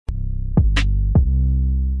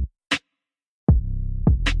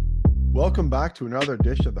Welcome back to another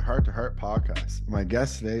edition of the Heart to Heart podcast. My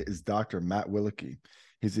guest today is Dr. Matt Wielicki.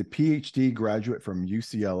 He's a PhD graduate from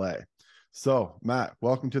UCLA. So, Matt,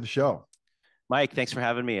 welcome to the show. Mike, thanks for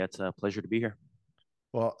having me. It's a pleasure to be here.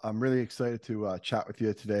 Well, I'm really excited to chat with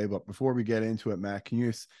you today. But before we get into it, Matt, can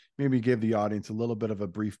you maybe give the audience a little bit of a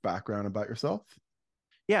brief background about yourself?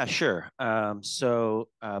 Yeah, sure. So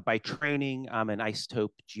by training, I'm an isotope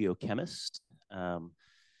geochemist. Um,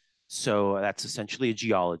 so that's essentially a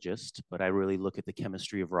geologist, but I really look at the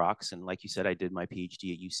chemistry of rocks. And like you said, I did my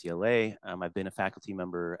PhD at UCLA. I've been a faculty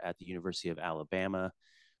member at the University of Alabama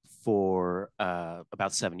for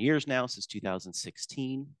about 7 years now, since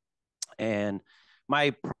 2016. And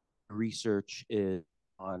my research is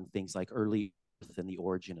on things like early Earth and the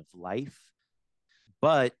origin of life.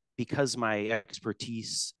 But because my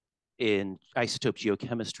expertise in isotope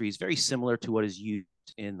geochemistry is very similar to what is used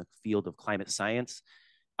in the field of climate science,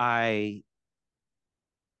 I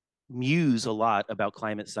muse a lot about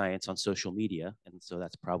climate science on social media. And so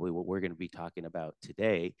that's probably what we're going to be talking about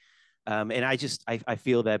today. And I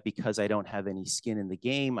feel that because I don't have any skin in the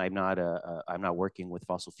game, I'm not working with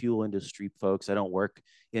fossil fuel industry folks. I don't work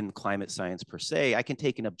in climate science per se. I can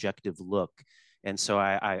take an objective look, and so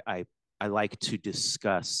I like to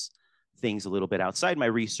discuss things a little bit outside my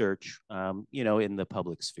research, in the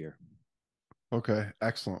public sphere. Okay,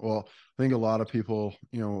 excellent. Well, I think a lot of people,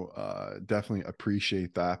 definitely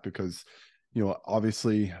appreciate that because,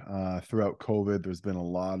 obviously, throughout COVID, there's been a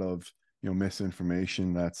lot of,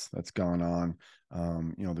 misinformation that's gone on.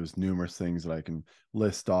 There's numerous things that I can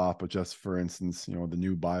list off, but just for instance, the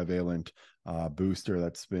new bivalent booster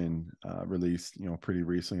that's been released, pretty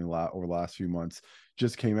recently, over the last few months,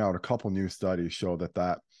 just came out. A couple new studies show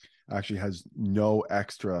that actually has no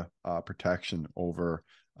extra protection over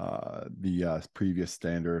the previous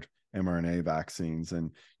standard mRNA vaccines.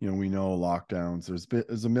 And, we know lockdowns,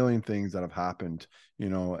 there's a million things that have happened,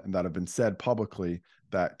 and that have been said publicly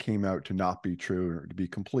that came out to not be true or to be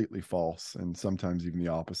completely false, and sometimes even the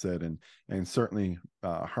opposite, and certainly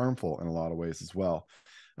harmful in a lot of ways as well.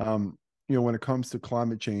 When it comes to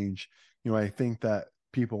climate change, I think that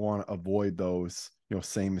people want to avoid those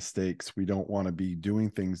same mistakes. We don't want to be doing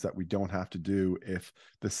things that we don't have to do if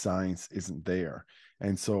the science isn't there.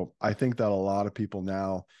 And so I think that a lot of people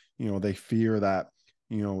now, they fear that,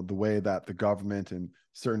 the way that the government and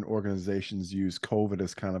certain organizations use COVID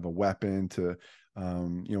as kind of a weapon to,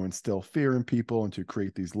 instill fear in people and to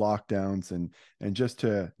create these lockdowns and just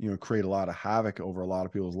to, create a lot of havoc over a lot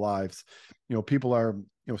of people's lives. People are,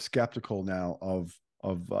 skeptical now of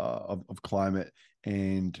climate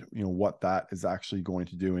and what that is actually going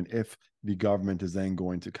to do, and if the government is then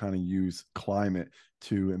going to kind of use climate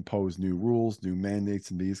to impose new rules, new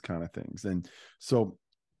mandates, and these kind of things. And so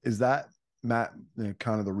is that, Matt,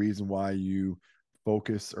 kind of the reason why you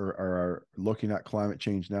focus or are looking at climate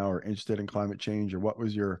change now, or interested in climate change, or what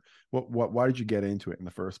was your why did you get into it in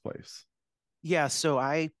the first place? Yeah, so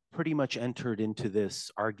I pretty much entered into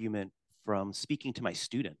this argument from speaking to my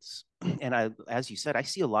students. And as you said, I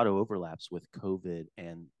see a lot of overlaps with COVID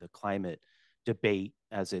and the climate debate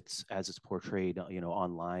as it's portrayed,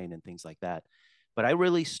 online and things like that. But I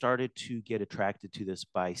really started to get attracted to this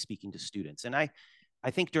by speaking to students. And I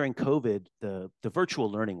think during COVID, the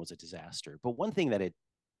virtual learning was a disaster. But one thing that it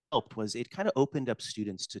helped was it kind of opened up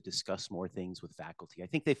students to discuss more things with faculty. I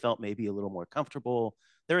think they felt maybe a little more comfortable.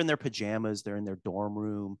 They're in their pajamas, they're in their dorm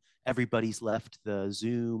room. Everybody's left the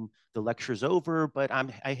Zoom, the lecture's over, but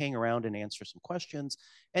I hang around and answer some questions.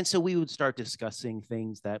 And so we would start discussing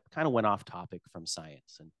things that kind of went off topic from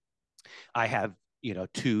science. And I have,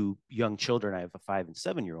 two young children. I have a 5 and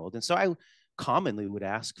 7 year old. And so I commonly would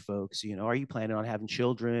ask folks, are you planning on having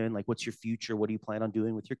children? Like, what's your future? What do you plan on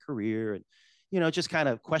doing with your career? And just kind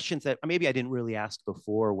of questions that maybe I didn't really ask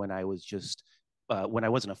before when I was just when I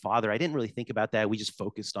wasn't a father. I didn't really think about that. We just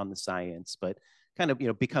focused on the science, but kind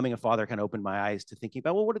of, becoming a father kind of opened my eyes to thinking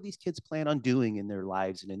about, well, what do these kids plan on doing in their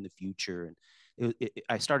lives and in the future? And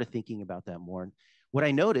I started thinking about that more. And what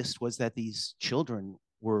I noticed was that these children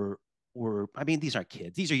I mean, these aren't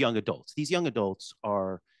kids. These are young adults. These young adults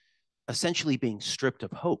are essentially being stripped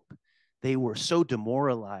of hope. They were so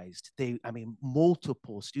demoralized. I mean,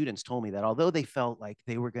 multiple students told me that although they felt like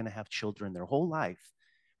they were going to have children their whole life,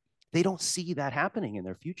 they don't see that happening in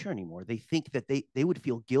their future anymore. They think that they would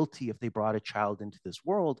feel guilty if they brought a child into this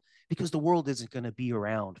world because the world isn't going to be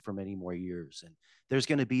around for many more years. And there's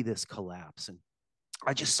going to be this collapse. And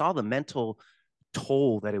I just saw the mental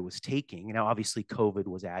toll that it was taking. Now, obviously, COVID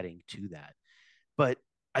was adding to that. But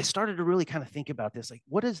I started to really kind of think about this, like,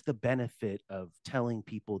 what is the benefit of telling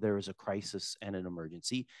people there is a crisis and an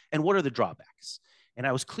emergency, and what are the drawbacks? And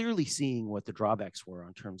I was clearly seeing what the drawbacks were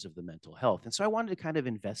on terms of the mental health. And so I wanted to kind of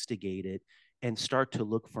investigate it and start to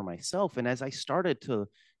look for myself. And as I started to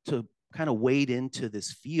kind of wade into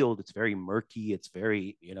this field, it's very murky. It's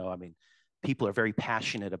very, I mean, people are very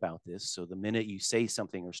passionate about this. So the minute you say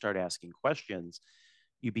something or start asking questions,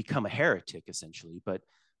 you become a heretic essentially. But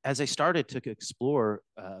as I started to explore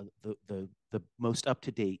the most up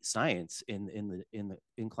to date science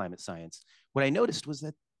in climate science, what I noticed was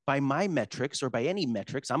that by my metrics or by any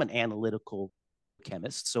metrics, I'm an analytical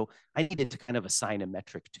chemist, so I needed to kind of assign a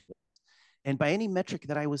metric to it. And by any metric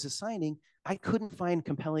that I was assigning, I couldn't find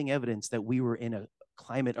compelling evidence that we were in a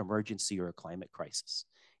climate emergency or a climate crisis,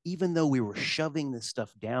 even though we were shoving this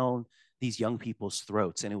stuff down these young people's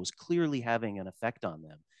throats and it was clearly having an effect on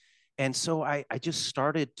them. And so I just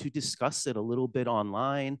started to discuss it a little bit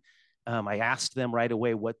online. I asked them right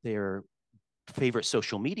away what their favorite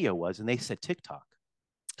social media was, and they said TikTok.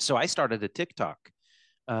 So I started a TikTok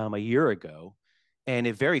a year ago, and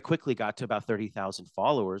it very quickly got to about 30,000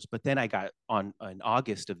 followers. But then I got on in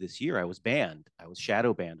August of this year, I was banned. I was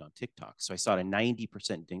shadow banned on TikTok. So I saw a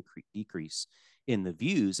 90% decrease in the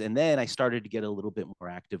views. And then I started to get a little bit more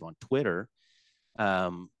active on Twitter.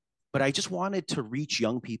 Um, but I just wanted to reach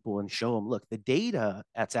young people and show them, look, the data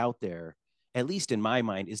that's out there, at least in my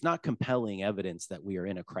mind, is not compelling evidence that we are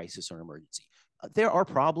in a crisis or emergency. There are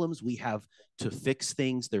problems. We have to fix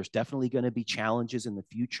things. There's definitely going to be challenges in the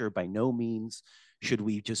future. By no means should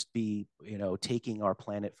we just be, taking our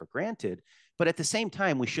planet for granted. But at the same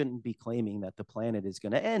time, we shouldn't be claiming that the planet is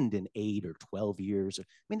going to end in 8 or 12 years. I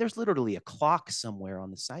mean, there's literally a clock somewhere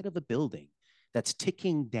on the side of a building that's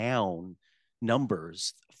ticking down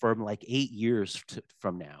numbers from like 8 years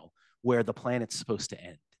from now where the planet's supposed to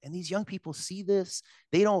end. And these young people see this.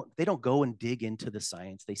 They don't go and dig into the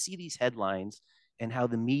science. They see these headlines and how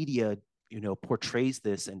the media portrays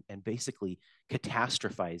this and basically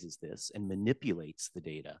catastrophizes this and manipulates the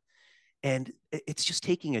data. And it's just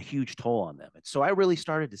taking a huge toll on them. And so I really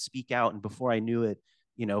started to speak out. And before I knew it,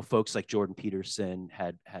 folks like Jordan Peterson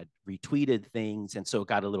had retweeted things. And so it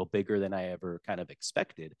got a little bigger than I ever kind of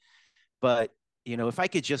expected. But, if I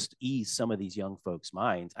could just ease some of these young folks'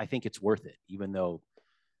 minds, I think it's worth it, even though,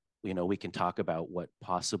 we can talk about what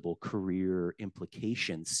possible career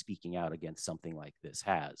implications speaking out against something like this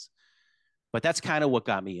has. But that's kind of what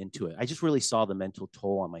got me into it. I just really saw the mental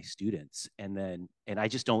toll on my students. And I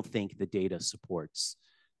just don't think the data supports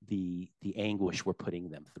the anguish we're putting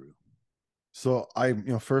them through. So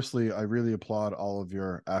firstly, I really applaud all of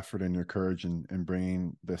your effort and your courage in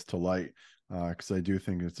bringing this to light, because I do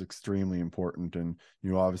think it's extremely important. And,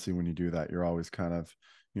 obviously when you do that, you're always kind of,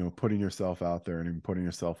 putting yourself out there and putting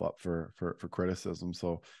yourself up for criticism.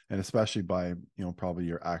 So, and especially by, probably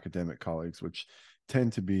your academic colleagues, which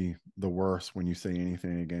tend to be the worst when you say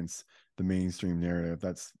anything against the mainstream narrative.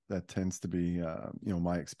 That tends to be,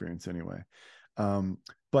 my experience anyway.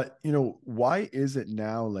 But why is it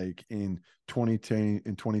now, like in 2010,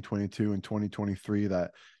 in 2022 and 2023,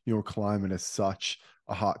 that climate is such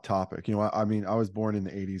a hot topic? I mean, I was born in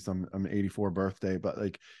the 80s. I'm 84 birthday, but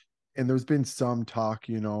like, and there's been some talk,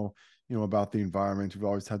 about the environment. We've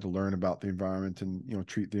always had to learn about the environment and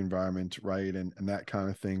treat the environment right and that kind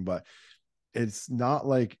of thing. But it's not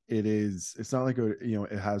like it's not like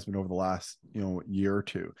it has been over the last year or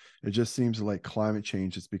two. It just seems like climate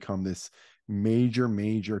change has become this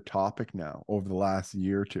major topic now over the last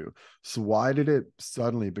year or two. So why did it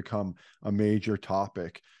suddenly become a major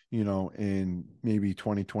topic in maybe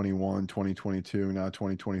 2021, 2022, now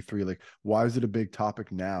 2023? Like, why is it a big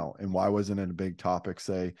topic now, and why wasn't it a big topic,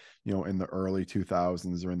 say, in the early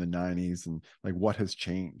 2000s or in the 90s? And like, what has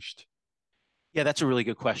changed? Yeah, that's a really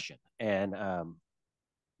good question. And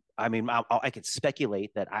I mean, I could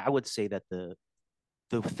speculate that I would say that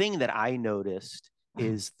the thing that I noticed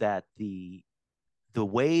is that the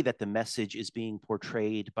way that the message is being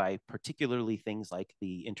portrayed by particularly things like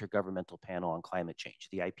the Intergovernmental Panel on Climate Change,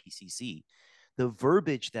 the IPCC, the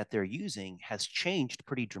verbiage that they're using has changed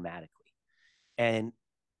pretty dramatically. And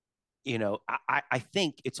I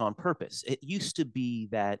think it's on purpose. It used to be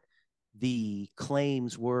that the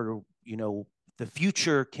claims were, the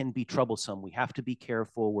future can be troublesome. We have to be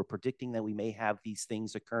careful. We're predicting that we may have these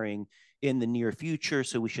things occurring in the near future,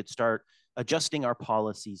 so we should start adjusting our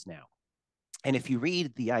policies now. And if you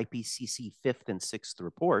read the IPCC fifth and sixth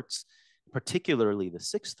reports, particularly the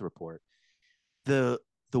sixth report, the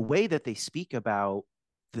way that they speak about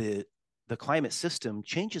the climate system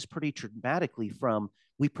changes pretty dramatically from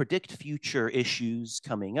we predict future issues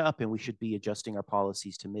coming up and we should be adjusting our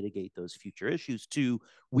policies to mitigate those future issues to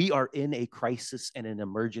we are in a crisis and an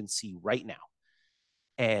emergency right now.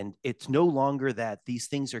 And it's no longer that these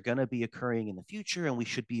things are going to be occurring in the future and we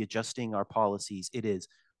should be adjusting our policies. It is,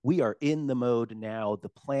 we are in the mode now. The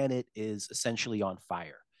planet is essentially on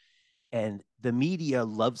fire. And the media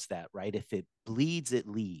loves that, right? If it bleeds, it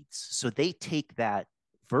leads. So they take that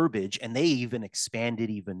verbiage and they even expand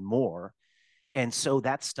it even more. And so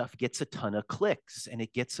that stuff gets a ton of clicks and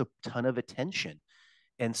it gets a ton of attention.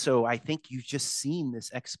 And so I think you've just seen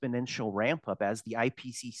this exponential ramp up as the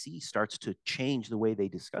IPCC starts to change the way they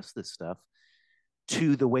discuss this stuff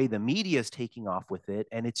to the way the media is taking off with it.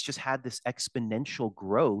 And it's just had this exponential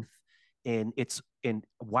growth. And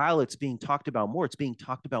while it's being talked about more, it's being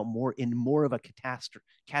talked about more in more of a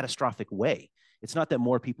catastrophic way. It's not that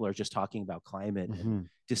more people are just talking about climate and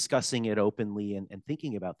discussing it openly and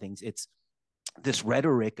thinking about things. It's this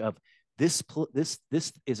rhetoric of this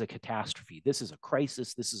is a catastrophe. This is a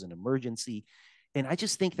crisis. This is an emergency. And I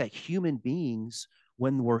just think that human beings,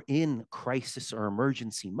 when we're in crisis or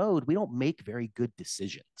emergency mode, we don't make very good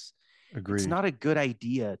decisions. It's Agreed. not a good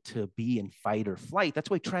idea to be in fight or flight.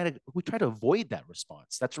 That's why we try to avoid that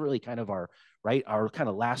response. That's really kind of our kind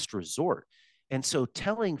of last resort. And so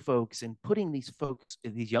telling folks and putting these folks,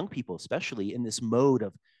 these young people especially, in this mode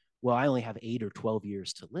of, well, I only have 8 or 12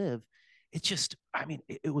 years to live. It just, I mean,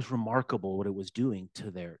 it was remarkable what it was doing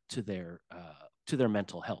to their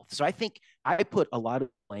mental health. So I think I put a lot of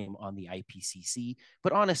blame on the IPCC,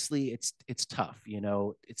 but honestly, it's tough. You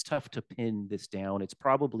know, it's tough to pin this down. It's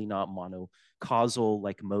probably not monocausal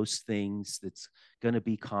like most things. That's going to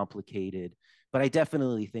be complicated. But I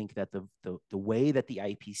definitely think that the way that the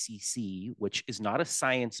IPCC, which is not a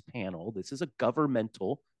science panel, this is a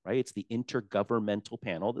governmental, right? It's the intergovernmental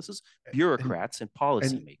panel. This is And bureaucrats and and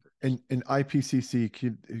policymakers. and IPCC,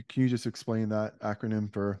 can you just explain that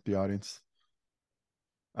acronym for the audience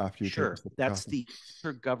after you take a Sure. sip of That's coffee?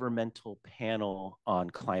 the Intergovernmental Panel on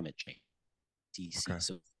Climate Change, DC. Okay.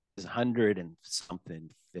 So there's 100 and something,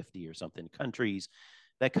 50 or something countries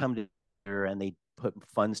that come together and they put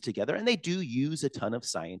funds together, and they do use a ton of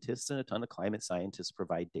scientists, and a ton of climate scientists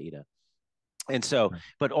provide data. And so, Okay.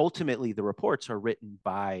 but ultimately the reports are written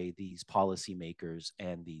by these policymakers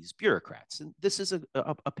and these bureaucrats. And this is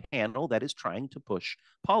a panel that is trying to push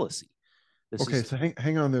policy. This Okay, is, so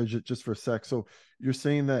hang on there just for a sec. So you're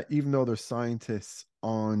saying that even though there's scientists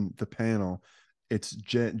on the panel, it's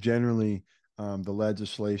generally the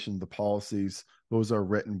legislation, the policies, those are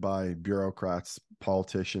written by bureaucrats,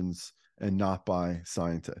 politicians, and not by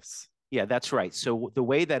scientists. yeah, that's right. So the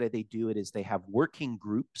way that they do it is they have working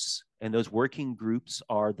groups, and those working groups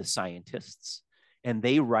are the scientists, and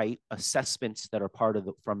they write assessments that are part of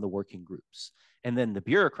from the working groups. And then the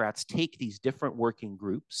bureaucrats take these different working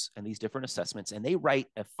groups and these different assessments, and they write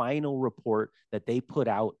a final report that they put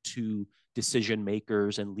out to decision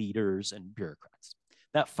makers and leaders and bureaucrats.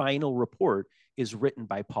 That final report is written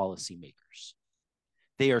by policymakers.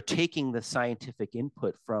 They are taking the scientific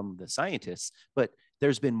input from the scientists, but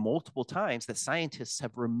there's been multiple times that scientists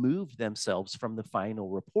have removed themselves from the final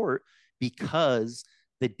report because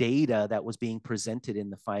the data that was being presented in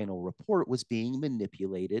the final report was being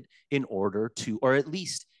manipulated in order to, or at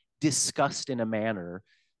least discussed in a manner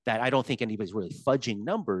that I don't think anybody's really fudging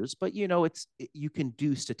numbers, but you know, you can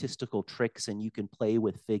do statistical tricks and you can play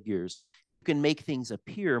with figures. You can make things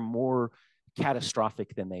appear more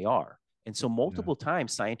catastrophic than they are. And so Yeah. multiple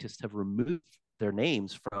times scientists have removed their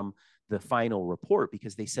names from the final report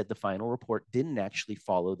because they said the final report didn't actually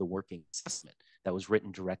follow the working assessment that was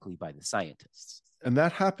written directly by the scientists. And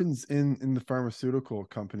that happens in the pharmaceutical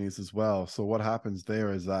companies as well. So what happens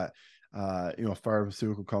there is that a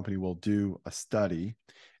pharmaceutical company will do a study,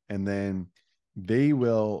 and then they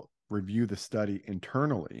will review the study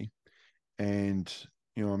internally. And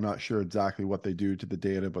I'm not sure exactly what they do to the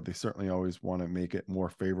data, but they certainly always want to make it more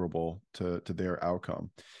favorable to their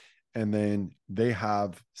outcome. And then they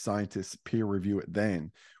have scientists peer review it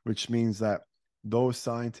then, which means that those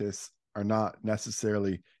scientists are not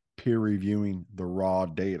necessarily peer reviewing the raw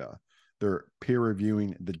data. They're peer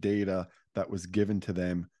reviewing the data that was given to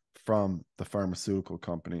them from the pharmaceutical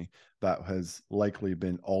company that has likely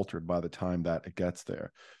been altered by the time that it gets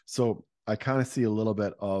there. So I kind of see a little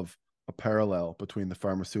bit of a parallel between the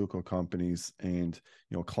pharmaceutical companies and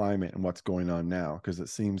climate and what's going on now, because it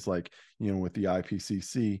seems like with the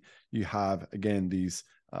IPCC you have again these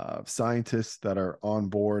scientists that are on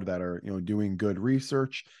board that are doing good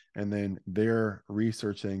research, and then their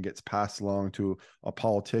research then gets passed along to a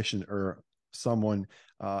politician or someone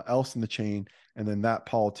else in the chain, and then that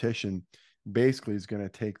politician basically is going to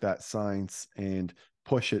take that science and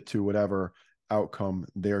push it to whatever outcome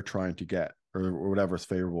they're trying to get, or whatever is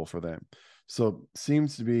favorable for them. So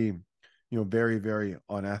seems to be very, very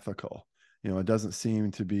unethical. it doesn't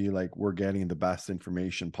seem to be like we're getting the best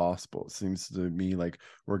information possible. It seems to me like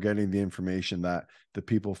we're getting the information that the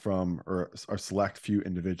people from, or our select few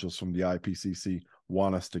individuals from the IPCC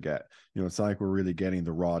want us to get. It's not like we're really getting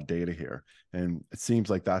the raw data here. And it seems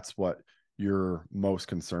like that's what you're most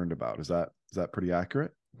concerned about. Is that pretty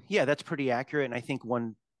accurate? Yeah, that's pretty accurate. And I think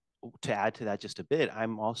one to add to that just a bit,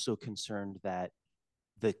 I'm also concerned that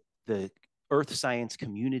the earth science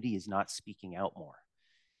community is not speaking out more.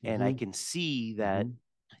 And I Mm-hmm. can see that,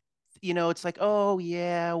 Mm-hmm. it's like, oh,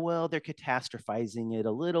 yeah, well, they're catastrophizing it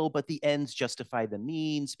a little, but the ends justify the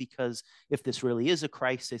means, because if this really is a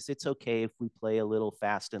crisis, it's okay if we play a little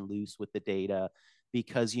fast and loose with the data,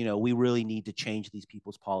 because, we really need to change these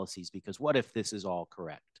people's policies, because what if this is all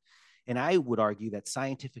correct? And I would argue that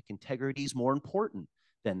scientific integrity is more important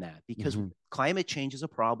than that, because Mm-hmm. climate change is a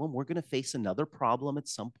problem. We're going to face another problem at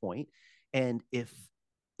some point. And if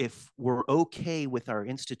we're okay with our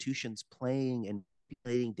institutions playing and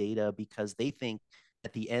manipulating data because they think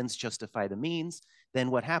that the ends justify the means, then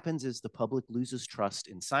what happens is the public loses trust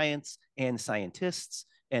in science and scientists.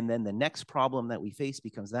 And then the next problem that we face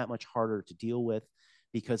becomes that much harder to deal with,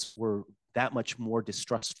 because we're that much more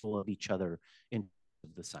distrustful of each other in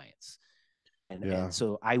the science. And Yeah.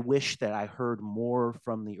 so I wish that I heard more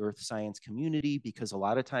from the earth science community, because a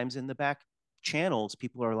lot of times in the back channels,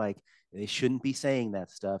 people are like, they shouldn't be saying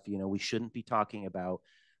that stuff. We shouldn't be talking about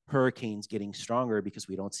hurricanes getting stronger because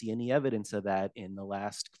we don't see any evidence of that in the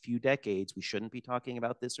last few decades. We shouldn't be talking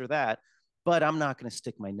about this or that. But I'm not going to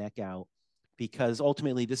stick my neck out, because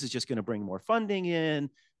ultimately this is just going to bring more funding in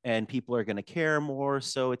and people are going to care more.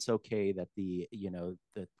 So it's okay that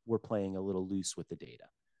that we're playing a little loose with the data.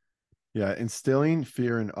 Yeah, instilling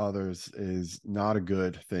fear in others is not a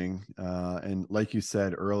good thing. And like you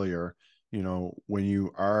said earlier, when you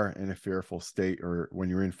are in a fearful state or when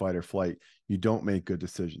you're in fight or flight, you don't make good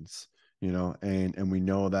decisions, and we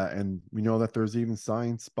know that there's even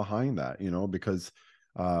science behind that, because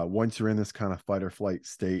once you're in this kind of fight or flight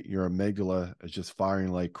state, your amygdala is just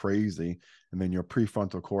firing like crazy. And then your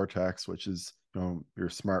prefrontal cortex, which is your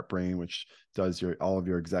smart brain, which does all of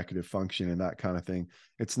your executive function and that kind of thing,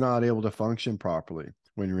 it's not able to function properly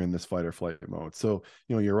when you're in this fight or flight mode. So,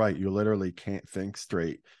 you're right. You literally can't think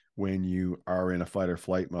straight when you are in a fight or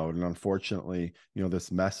flight mode. And unfortunately,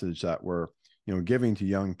 this message that we're, giving to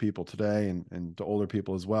young people today and to older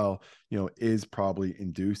people as well, is probably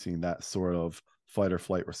inducing that sort of fight or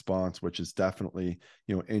flight response, which is definitely,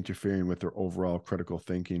 interfering with their overall critical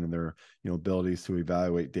thinking and their, abilities to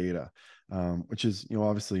evaluate data, which is,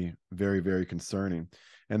 obviously very, very concerning.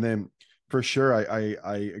 And then for sure,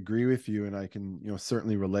 I agree with you, and I can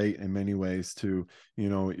certainly relate in many ways to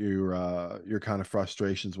your kind of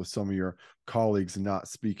frustrations with some of your colleagues not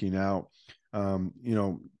speaking out.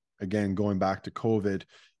 Again, going back to COVID,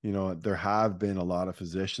 there have been a lot of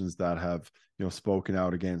physicians that have spoken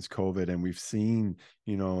out against COVID, and we've seen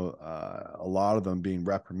a lot of them being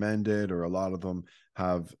reprimanded, or a lot of them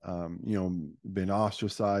have been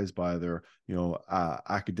ostracized by their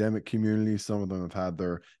academic community. Some of them have had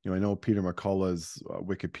their I know Peter McCullough's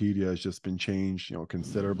Wikipedia has just been changed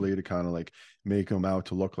considerably to kind of like make him out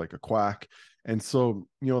to look like a quack. And so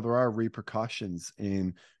there are repercussions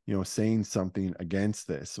in saying something against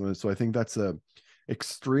this. So I think that's a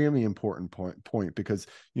extremely important point, because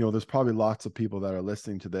there's probably lots of people that are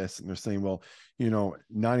listening to this and they're saying, well,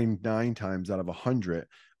 99 times out of 100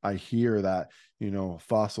 I hear that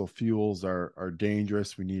fossil fuels are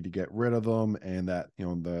dangerous, we need to get rid of them, and that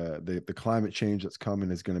the climate change that's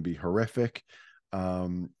coming is going to be horrific.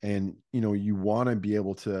 And you want to be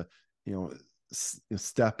able to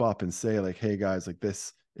step up and say like, hey guys, like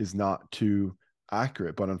this is not too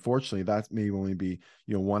accurate. But unfortunately, that may only be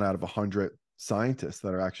 1 out of 100 scientists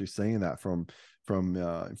that are actually saying that from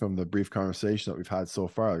the brief conversation that we've had so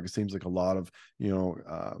far. Like, it seems like a lot of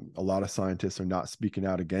scientists are not speaking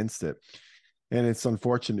out against it. And it's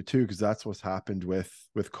unfortunate too, because that's what's happened with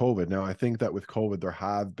COVID. Now, I think that with COVID, there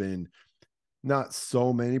have been not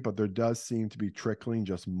so many, but there does seem to be trickling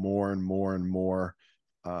just more and more and more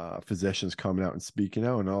physicians coming out and speaking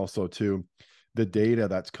out. And also too, the data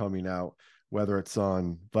that's coming out, whether it's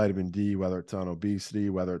on vitamin D, whether it's on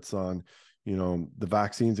obesity, whether it's on the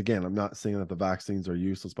vaccines. Again, I'm not saying that the vaccines are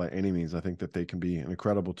useless by any means. I think that they can be an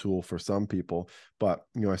incredible tool for some people, but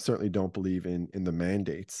I certainly don't believe in the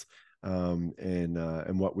mandates,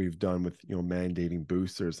 and what we've done with mandating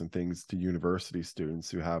boosters and things to university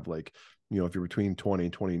students who have like if you're between 20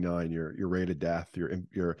 and 29, your rate of death,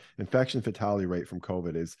 your infection fatality rate from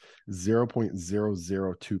COVID is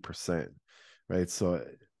 0.002%, right? So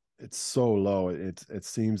it's so low. It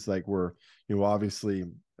seems like we're obviously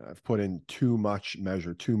have put in too much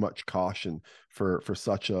measure, too much caution for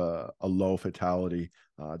such a low fatality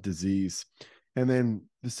disease. And then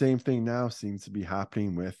the same thing now seems to be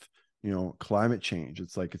happening with, climate change.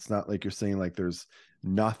 It's like, it's not like you're saying like there's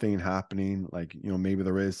nothing happening. Like, maybe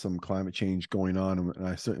there is some climate change going on, and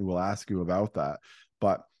I certainly will ask you about that.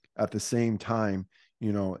 But at the same time,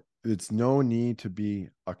 it's no need to be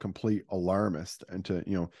a complete alarmist and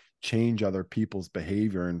to, change other people's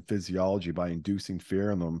behavior and physiology by inducing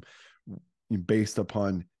fear in them based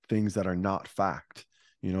upon things that are not fact.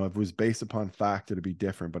 If it was based upon fact, it'd be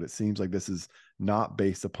different, but it seems like this is not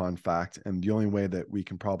based upon fact. And the only way that we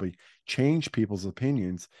can probably change people's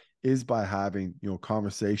opinions is by having,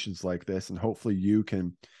 conversations like this. And hopefully you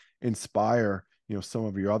can inspire, some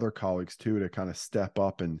of your other colleagues too, to kind of step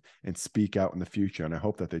up and speak out in the future. And I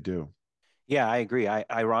hope that they do. Yeah, I agree.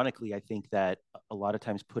 Ironically, I think that a lot of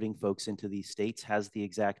times putting folks into these states has the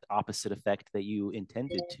exact opposite effect that you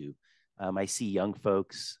intended to. I see young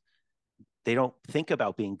folks, they don't think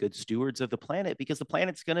about being good stewards of the planet because the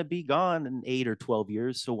planet's going to be gone in 8 or 12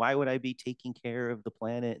 years. So why would I be taking care of the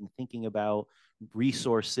planet and thinking about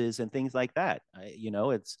resources and things like that?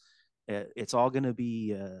 It's all going to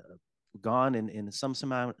be gone in some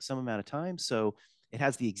amount of time. So it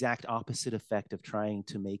has the exact opposite effect of trying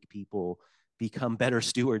to make people become better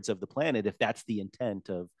stewards of the planet. If that's the intent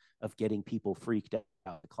of getting people freaked out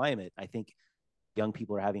about the climate, I think young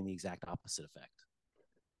people are having the exact opposite effect.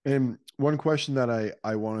 And one question that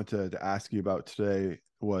I wanted to ask you about today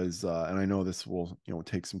was, and I know this will,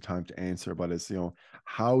 take some time to answer, but it's,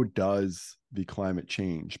 how does the climate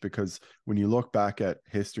change? Because when you look back at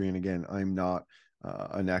history, and again, I'm not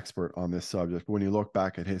an expert on this subject, but when you look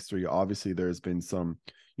back at history, obviously there's been some,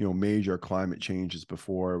 major climate changes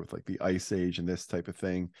before with like the ice age and this type of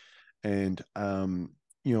thing. And,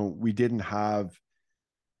 we didn't have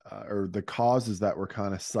or the causes that we're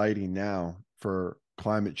kind of citing now for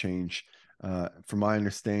climate change, from my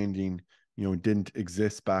understanding, didn't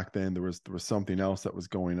exist back then. There was something else that was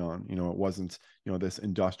going on. It wasn't, this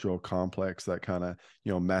industrial complex that kind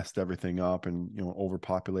of, messed everything up, and,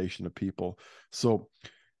 overpopulation of people. So,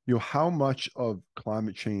 how much of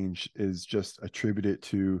climate change is just attributed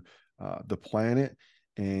to the planet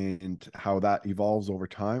and how that evolves over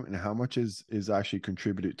time, and how much is actually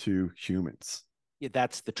contributed to humans? Yeah,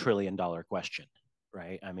 that's the $1 trillion question,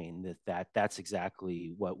 right? I mean, that's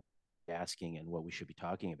exactly what we're asking and what we should be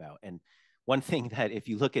talking about. And one thing that, if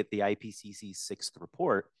you look at the IPCC's sixth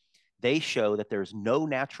report, they show that there's no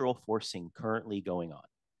natural forcing currently going on.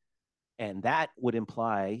 And that would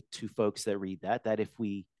imply to folks that read that if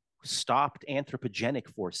we stopped anthropogenic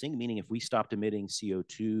forcing, meaning if we stopped emitting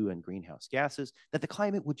CO2 and greenhouse gases, that the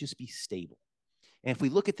climate would just be stable. And if we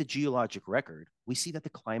look at the geologic record, we see that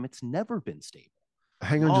the climate's never been stable.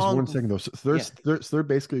 Hang on just one Long, second though. So yeah, they're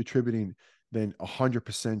basically attributing then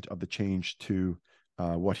 100% of the change to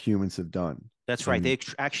what humans have done. that's right. And They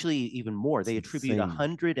actually even more. it's They attribute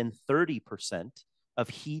insane. 130% of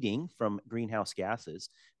heating from greenhouse gases,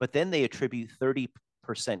 but then they attribute 30%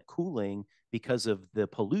 cooling because of the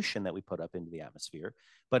pollution that we put up into the atmosphere.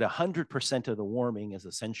 But 100% of the warming is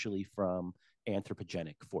essentially from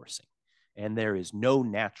anthropogenic forcing. And there is no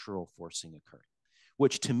natural forcing occurring,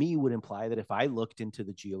 which to me would imply that if I looked into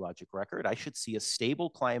the geologic record, I should see a stable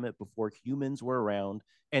climate before humans were around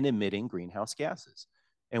and emitting greenhouse gases.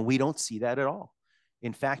 And we don't see that at all.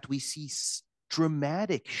 In fact, we see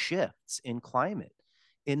dramatic shifts in climate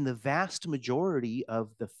in the vast majority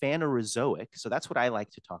of the Phanerozoic. So that's what I like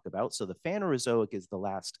to talk about. So the Phanerozoic is the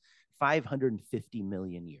last 550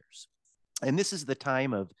 million years. And this is the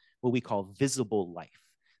time of what we call visible life.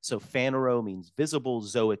 So Phanero means visible,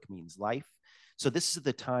 zoic means life. So this is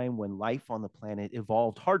the time when life on the planet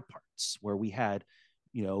evolved hard parts, where we had,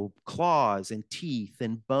 claws and teeth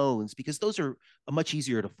and bones, because those are much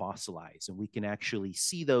easier to fossilize, and we can actually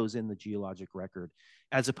see those in the geologic record,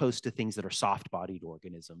 as opposed to things that are soft-bodied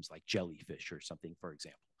organisms like jellyfish or something, for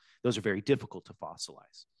example. Those are very difficult to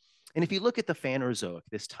fossilize. And if you look at the Phanerozoic,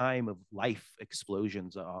 this time of life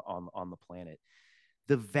explosions on the planet,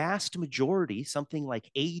 the vast majority, something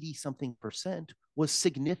like 80 something percent, was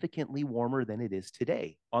significantly warmer than it is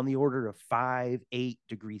today, on the order of 5-8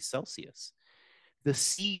 degrees Celsius. The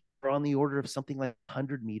seas are on the order of something like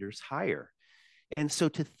 100 meters higher. And so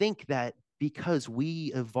to think that because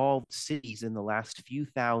we evolved cities in the last few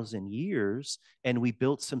thousand years and we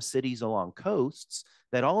built some cities along coasts,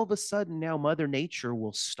 that all of a sudden now Mother Nature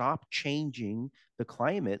will stop changing the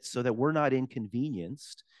climate so that we're not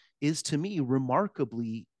inconvenienced is, to me,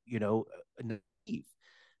 remarkably, naive.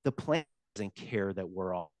 The planet doesn't care that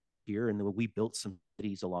we're all here and that we built some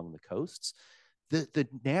cities along the coasts. the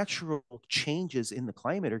natural changes in the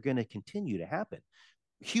climate are going to continue to happen.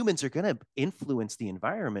 Humans are going to influence the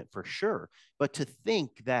environment for sure, but to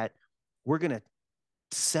think that we're going to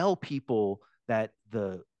sell people that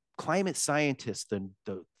the climate scientists,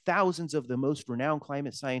 the thousands of the most renowned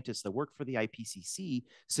climate scientists that work for the IPCC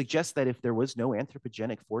suggest that if there was no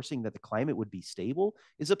anthropogenic forcing that the climate would be stable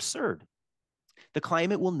is absurd. The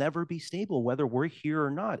climate will never be stable, whether we're here or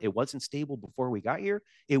not. It wasn't stable before we got here.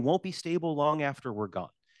 It won't be stable long after we're gone.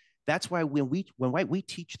 That's why when we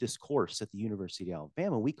teach this course at the University of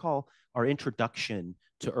Alabama, we call our introduction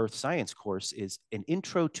to Earth science course is an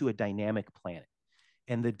intro to a dynamic planet.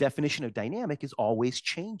 And the definition of dynamic is always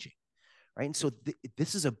changing, right? And so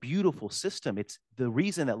this is a beautiful system. It's the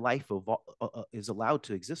reason that life is allowed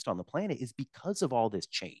to exist on the planet is because of all this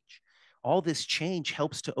change. All this change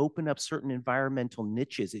helps to open up certain environmental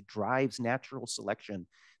niches. It drives natural selection.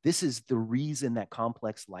 This is the reason that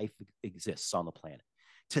complex life exists on the planet.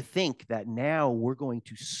 To think that now we're going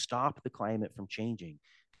to stop the climate from changing,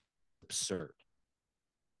 absurd.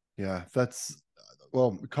 Yeah, that's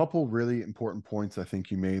well, a couple really important points I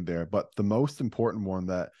think you made there, but the most important one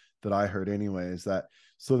that I heard anyway is that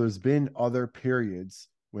so there's been other periods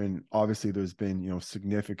when obviously there's been,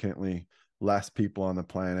 significantly less people on the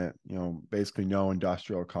planet, basically no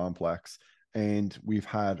industrial complex, and we've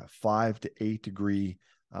had 5 to 8 degree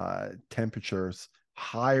temperatures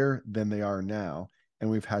higher than they are now, and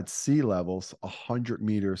we've had sea levels 100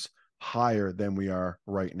 meters higher than we are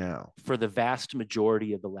right now. For the vast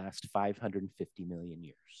majority of the last 550 million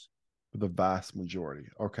years. The vast majority.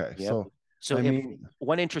 Okay. Yep. So I mean,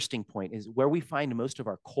 one interesting point is where we find most of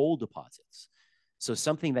our coal deposits. So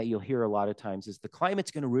something that you'll hear a lot of times is the climate's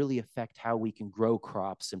going to really affect how we can grow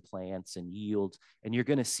crops and plants and yields. And you're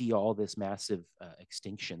going to see all this massive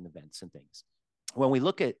extinction events and things. When we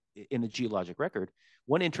look at in the geologic record,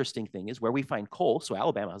 one interesting thing is where we find coal. So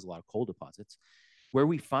Alabama has a lot of coal deposits. Where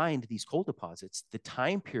we find these coal deposits, the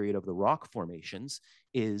time period of the rock formations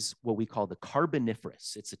is what we call the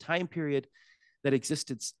Carboniferous. It's a time period that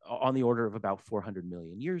existed on the order of about 400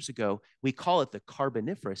 million years ago. We call it the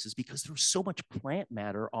Carboniferous is because there was so much plant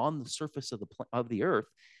matter on the surface of the earth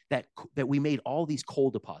that we made all these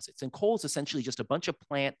coal deposits. And coal is essentially just a bunch of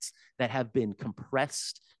plants that have been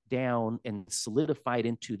compressed down and solidified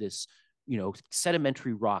into this,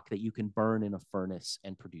 sedimentary rock that you can burn in a furnace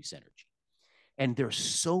and produce energy. And there's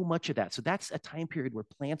so much of that. So that's a time period where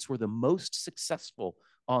plants were the most successful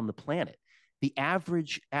on the planet. The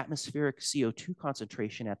average atmospheric CO2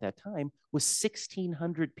 concentration at that time was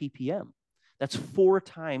 1,600 ppm. That's 4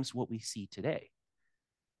 times what we see today.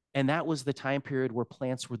 And that was the time period where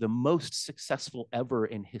plants were the most successful ever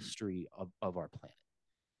in history of our planet.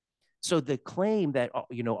 So the claim that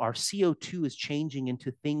our CO2 is changing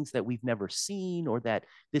into things that we've never seen, or that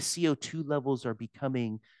the CO2 levels are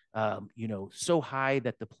becoming so high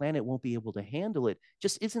that the planet won't be able to handle it,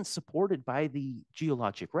 just isn't supported by the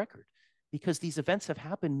geologic record, because these events have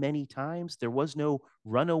happened many times. There was no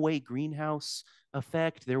runaway greenhouse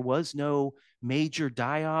effect. There was no major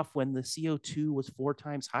die-off when the CO2 was 4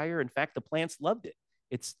 times higher. In fact, the plants loved it.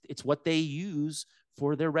 It's what they use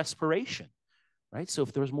for their respiration, right? So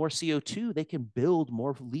if there's more CO2, they can build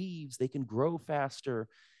more leaves, they can grow faster.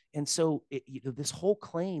 And so this whole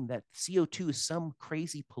claim that CO2 is some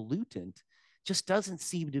crazy pollutant just doesn't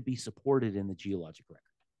seem to be supported in the geologic record.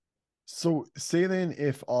 So say then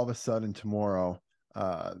if all of a sudden tomorrow,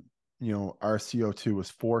 our CO2 was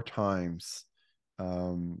 4 times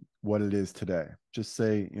what it is today. Just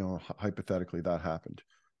say, hypothetically that happened.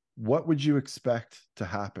 What would you expect to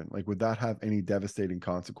happen? Like, would that have any devastating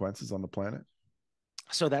consequences on the planet?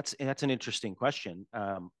 So that's an interesting question.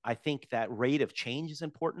 I think that rate of change is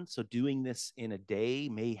important. So doing this in a day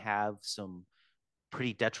may have some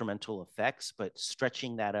pretty detrimental effects, but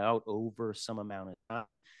stretching that out over some amount of time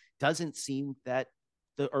doesn't seem that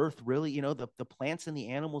the earth really, the plants and the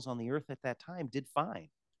animals on the earth at that time did fine.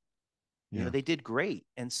 Yeah. They did great.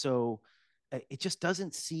 And so it just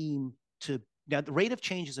doesn't seem to. Now, the rate of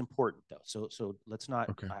change is important, though. So let's not,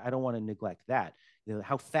 Okay. I don't want to neglect that.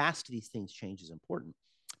 How fast these things change is important.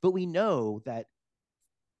 But we know that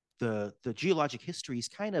the geologic history is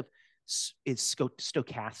kind of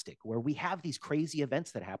stochastic, where we have these crazy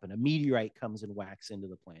events that happen. A meteorite comes and whacks into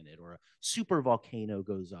the planet, or a super volcano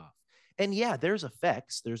goes off. And yeah, there's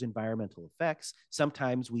effects, there's environmental effects.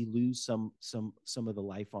 Sometimes we lose some of the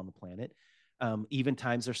life on the planet. Even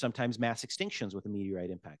times there's sometimes mass extinctions with a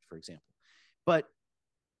meteorite impact, for example. But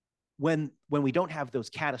when we don't have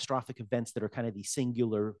those catastrophic events that are kind of these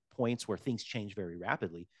singular points where things change very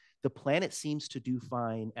rapidly, the planet seems to do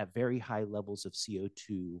fine at very high levels of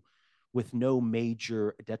CO2 with no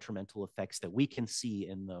major detrimental effects that we can see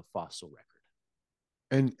in the fossil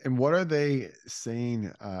record. And what are they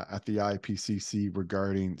saying at the IPCC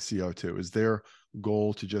regarding CO2? Is their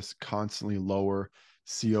goal to just constantly lower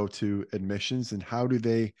CO2 emissions? And how do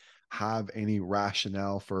they have any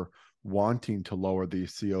rationale for wanting to lower the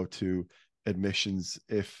CO2 emissions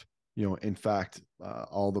if, in fact,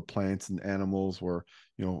 all the plants and animals were,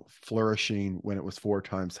 flourishing when it was 4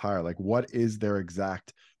 times higher? Like, what is their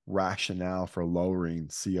exact rationale for lowering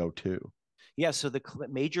CO2? Yeah, so the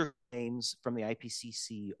major claims from the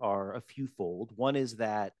IPCC are a few fold. One is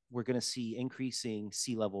that we're going to see increasing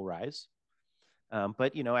sea level rise.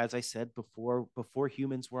 But as I said before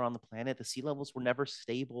humans were on the planet, the sea levels were never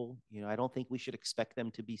stable. I don't think we should expect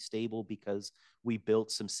them to be stable because we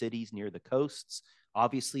built some cities near the coasts.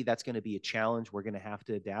 Obviously, that's going to be a challenge. We're going to have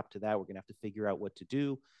to adapt to that. We're going to have to figure out what to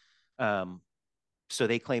do. So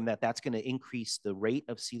they claim that that's going to increase the rate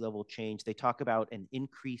of sea level change. They talk about an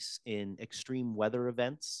increase in extreme weather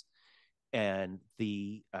events and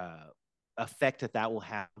the effect that that will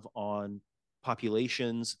have on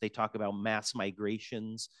populations. They talk about mass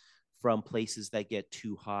migrations from places that get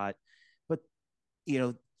too hot. But,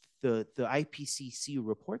 the IPCC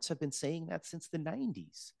reports have been saying that since the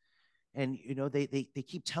 90s. And, they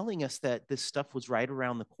keep telling us that this stuff was right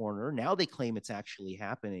around the corner. Now they claim it's actually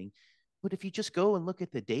happening. But if you just go and look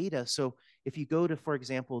at the data, so if you go to, for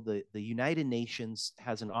example, the United Nations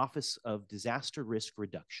has an Office of Disaster Risk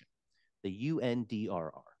Reduction, the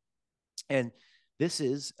UNDRR. And this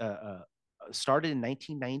is started in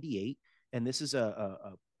 1998. And this is an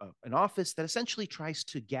office that essentially tries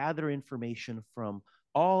to gather information from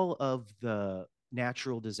all of the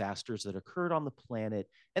natural disasters that occurred on the planet.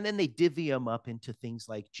 And then they divvy them up into things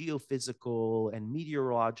like geophysical and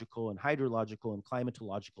meteorological and hydrological and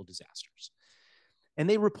climatological disasters. And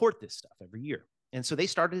they report this stuff every year. And so they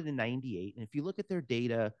started in 98. And if you look at their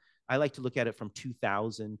data, I like to look at it from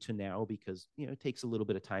 2000 to now because, it takes a little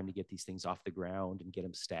bit of time to get these things off the ground and get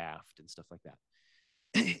them staffed and stuff like that.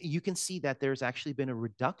 You can see that there's actually been a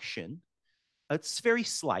reduction. It's very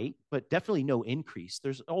slight, but definitely no increase.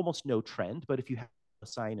 There's almost no trend, but if you have to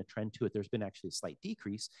assign a trend to it, there's been actually a slight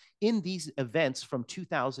decrease in these events from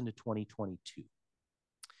 2000 to 2022.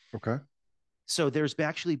 Okay. So there's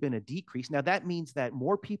actually been a decrease. Now that means that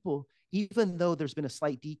more people, even though there's been a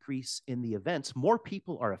slight decrease in the events, more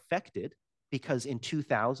people are affected because in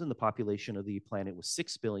 2000, the population of the planet was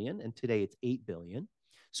 6 billion and today it's 8 billion.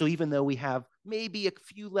 So even though we have maybe a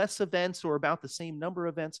few less events or about the same number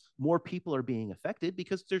of events, more people are being affected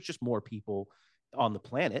because there's just more people on the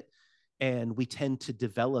planet. And we tend to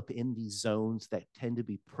develop in these zones that tend to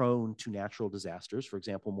be prone to natural disasters. For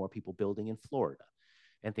example, more people building in Florida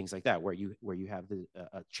and things like that, where you have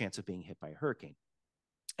a chance of being hit by a hurricane.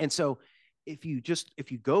 And so if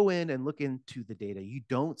you go in and look into the data, you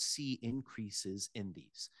don't see increases in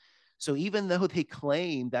these. So even though they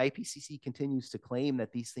claim, the IPCC continues to claim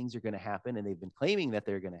that these things are going to happen, and they've been claiming that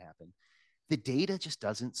they're going to happen, the data just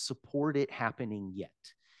doesn't support it happening yet.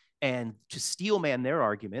 And to steelman their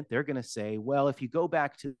argument, they're going to say, well, if you go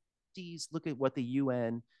back to these, look at what the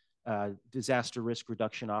UN Disaster Risk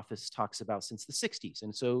Reduction Office talks about since the 60s.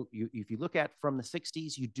 And so if you look at from the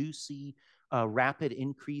 60s, you do see a rapid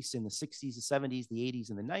increase in the 60s, the 70s, the 80s,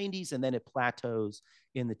 and the 90s, and then it plateaus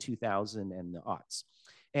in the 2000s and the aughts.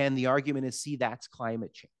 And the argument is, see, that's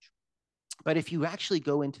climate change. But if you actually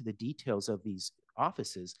go into the details of these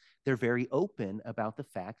offices, they're very open about the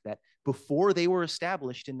fact that before they were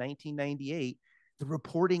established in 1998, the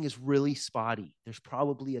reporting is really spotty. There's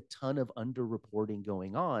probably a ton of underreporting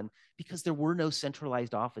going on because there were no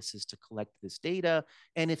centralized offices to collect this data.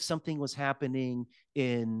 And if something was happening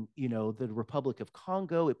in, the Republic of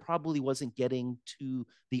Congo, it probably wasn't getting to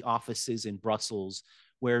the offices in Brussels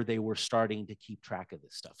where they were starting to keep track of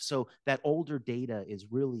this stuff. So that older data is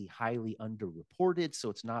really highly underreported,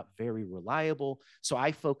 so it's not very reliable. So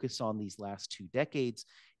I focus on these last 2 decades.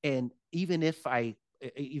 And even if I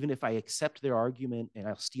accept their argument and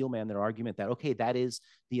I'll steelman their argument that, okay, that is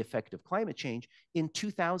the effect of climate change, in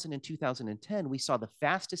 2000 and 2010, we saw the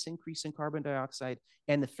fastest increase in carbon dioxide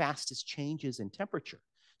and the fastest changes in temperature.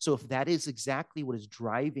 So if that is exactly what is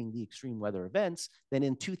driving the extreme weather events, then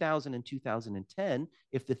in 2000 and 2010,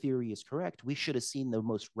 if the theory is correct, we should have seen the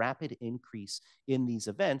most rapid increase in these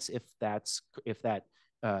events if that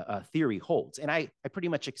theory holds. And I pretty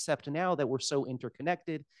much accept now that we're so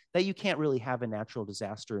interconnected that you can't really have a natural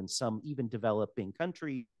disaster in some even developing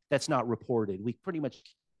country that's not reported.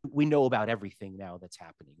 We know about everything now that's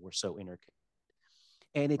happening. We're so interconnected.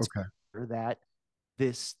 And it's clear that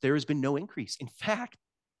there has been no increase. In fact,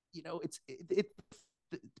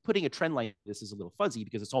 putting a trend like this is a little fuzzy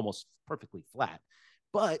because it's almost perfectly flat.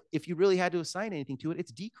 But if you really had to assign anything to it,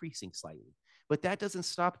 it's decreasing slightly. But that doesn't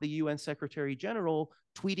stop the UN Secretary General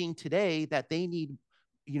tweeting today that they need,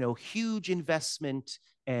 huge investment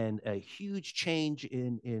and a huge change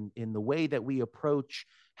in the way that we approach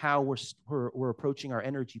how we're approaching our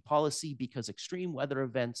energy policy, because extreme weather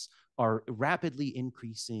events are rapidly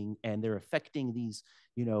increasing and they're affecting these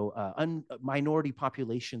minority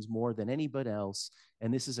populations more than anybody else.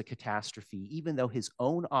 And this is a catastrophe, even though his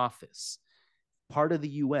own office, part of the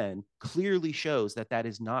UN, clearly shows that that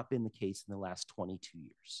has not been the case in the last 22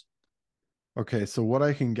 years. Okay, so what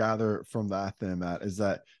I can gather from that then, Matt, is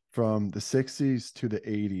that from the 60s to the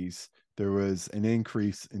 80s, there was an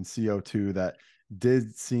increase in CO2 that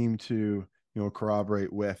did seem to,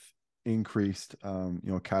 corroborate with increased,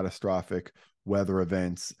 catastrophic weather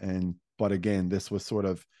events. But again, this was sort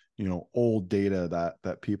of, old data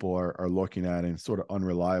that people are looking at, and sort of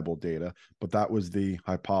unreliable data. But that was the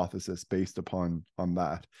hypothesis based upon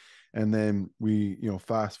that. And then we,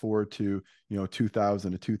 fast forward to,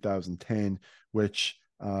 2000 to 2010, which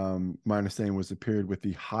my understanding was the period with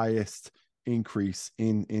the highest increase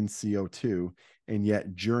in CO2. And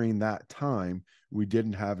yet during that time, we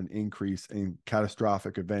didn't have an increase in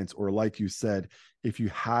catastrophic events, or like you said, if you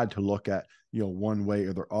had to look at, one way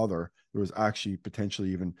or the other, there was actually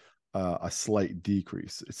potentially even a slight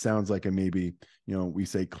decrease. It sounds like a maybe, we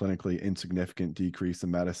say clinically insignificant decrease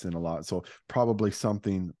in medicine a lot. So probably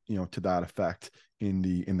something, to that effect in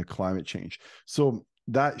the climate change. So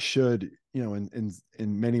that should, in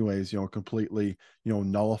many ways, completely,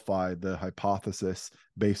 nullify the hypothesis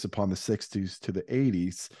based upon the 60s to the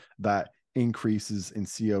 80s that increases in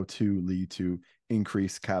CO2 lead to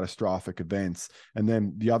increased catastrophic events. And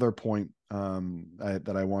then the other point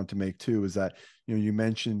that I want to make too is that, you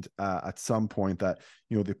mentioned at some point that,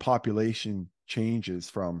 the population changes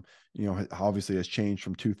from, obviously has changed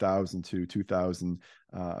from 2000 to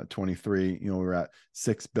 2023. We're at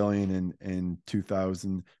 6 billion in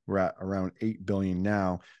 2000. We're at around 8 billion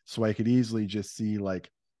now. So I could easily just see like,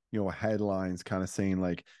 headlines kind of saying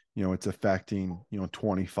like, it's affecting,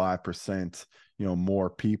 25%, more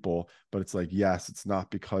people. But it's like, yes, it's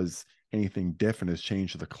not because anything different has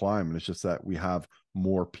changed to the climate. It's just that we have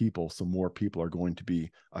more people. So more people are going to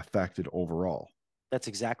be affected overall. That's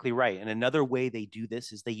exactly right. And another way they do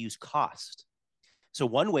this is they use cost. So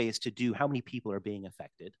one way is to do how many people are being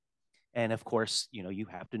affected. And of course, you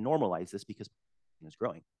have to normalize this because it's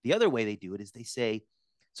growing. The other way they do it is they say,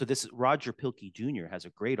 so this Roger Pilkey Jr. has a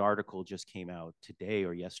great article just came out today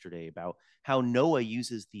or yesterday about how NOAA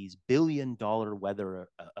uses these billion-dollar weather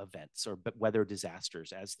events or weather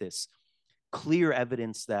disasters as this clear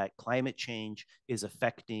evidence that climate change is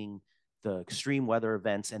affecting the extreme weather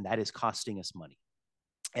events, and that is costing us money.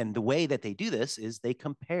 And the way that they do this is they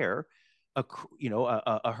compare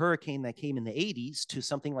a hurricane that came in the 80s to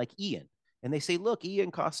something like Ian. And they say, look, Ian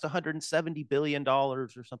cost $170 billion or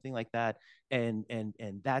something like that. And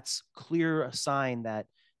that's clear a sign that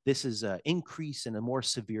this is an increase in a more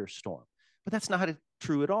severe storm. But that's not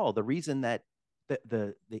true at all. The reason that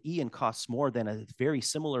the Ian costs more than a very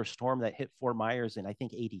similar storm that hit Fort Myers in, I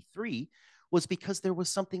think, 83 was because there was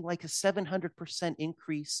something like a 700%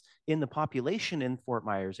 increase in the population in Fort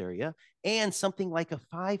Myers area and something like a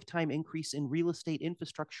 5-time increase in real estate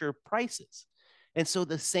infrastructure prices. And so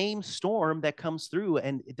the same storm that comes through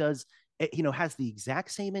and it does, has the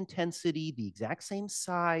exact same intensity, the exact same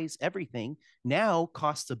size, everything now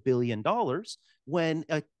costs $1 billion when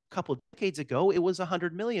a couple of decades ago, it was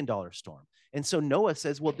 $100 million storm. And so NOAA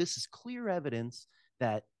says, well, this is clear evidence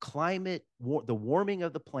that the warming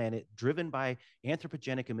of the planet driven by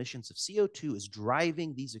anthropogenic emissions of CO2 is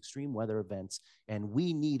driving these extreme weather events. And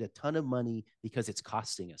we need a ton of money because it's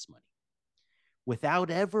costing us money, without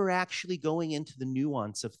ever actually going into the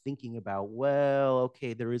nuance of thinking about, well,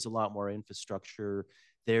 okay, there is a lot more infrastructure.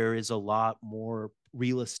 There is a lot more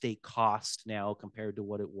real estate cost now compared to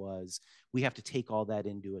what it was. We have to take all that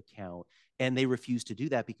into account. And they refuse to do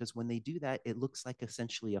that because when they do that, it looks like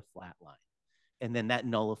essentially a flat line. And then that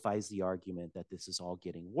nullifies the argument that this is all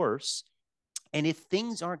getting worse. And if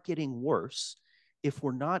things aren't getting worse, if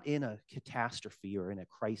we're not in a catastrophe or in a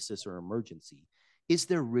crisis or emergency, is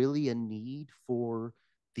there really a need for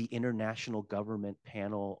the International Government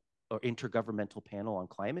Panel or Intergovernmental Panel on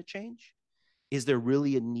Climate Change? Is there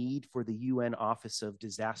really a need for the UN Office of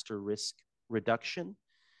Disaster Risk Reduction?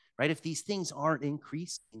 Right? If these things aren't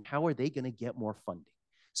increasing, how are they going to get more funding?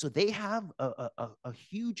 So they have a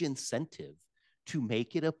huge incentive to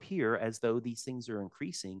make it appear as though these things are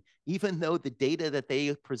increasing, even though the data that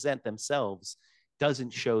they present themselves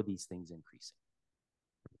doesn't show these things increasing.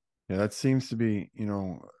 Yeah, that seems to be,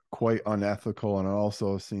 quite unethical. And it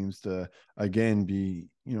also seems to, again, be,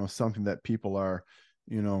 something that people are,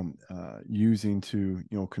 using to,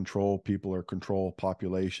 control people or control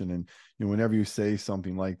population. And, whenever you say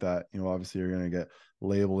something like that, obviously you're going to get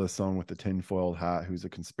labeled as someone with the tinfoil hat who's a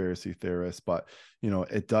conspiracy theorist. But,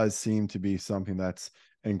 it does seem to be something that's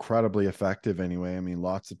incredibly effective anyway. I mean,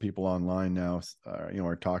 lots of people online now,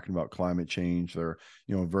 are talking about climate change. They're,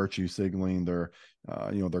 virtue signaling. They're,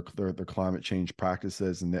 their climate change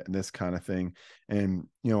practices and, and this kind of thing. And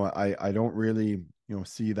I don't really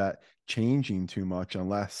see that changing too much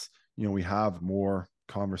unless we have more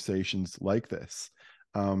conversations like this.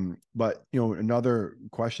 But another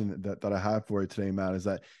question that I have for you today, Matt, is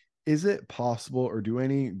that, is it possible, or do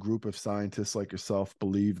any group of scientists like yourself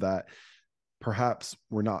believe that perhaps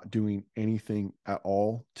we're not doing anything at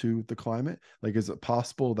all to the climate? Like, is it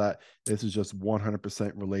possible that this is just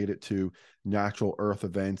 100% related to natural Earth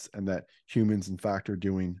events and that humans, in fact, are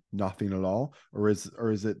doing nothing at all? Or is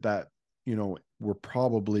it that, we're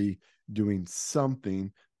probably doing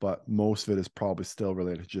something, but most of it is probably still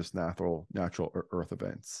related to just natural Earth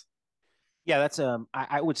events? Yeah, that's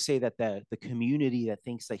I would say that the community that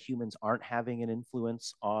thinks that humans aren't having an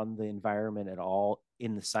influence on the environment at all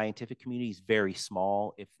in the scientific community is very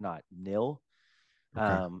small, if not nil.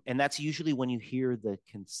 Okay. And that's usually when you hear the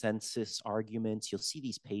consensus arguments. You'll see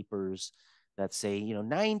these papers that say,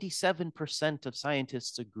 97% of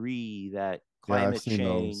scientists agree that Yeah, I've climate seen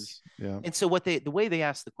change. those. Yeah. And so the way they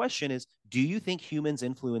ask the question is, do you think humans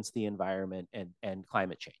influence the environment and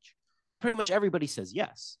climate change? Pretty much everybody says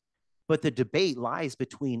yes. But the debate lies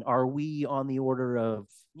between, are we on the order of,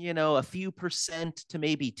 a few percent to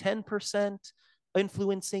maybe 10%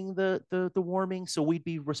 influencing the warming, so we'd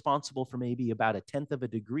be responsible for maybe about a tenth of a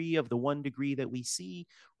degree of the 1 degree that we see,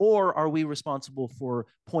 or are we responsible for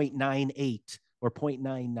 0.98 or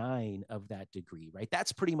 0.99 of that degree, right?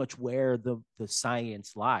 That's pretty much where the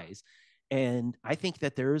science lies. And I think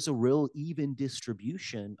that there is a real even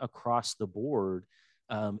distribution across the board,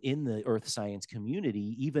 in the earth science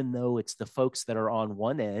community, even though it's the folks that are on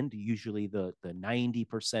one end, usually the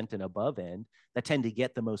 90% and above end, that tend to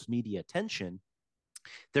get the most media attention.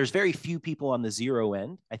 There's very few people on the zero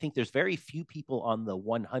end. I think there's very few people on the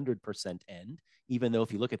 100% end, even though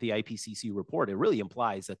if you look at the IPCC report, it really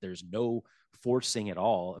implies that there's no forcing at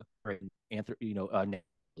all. It's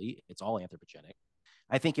all anthropogenic.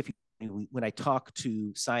 I think when I talk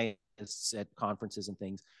to scientists at conferences and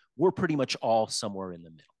things, we're pretty much all somewhere in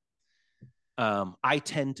the middle. I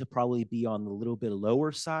tend to probably be on the little bit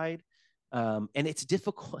lower side. And it's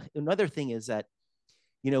difficult. Another thing is that,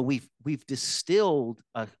 we've distilled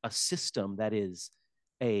a system that is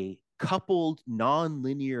a coupled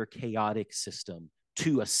nonlinear chaotic system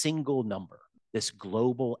to a single number, this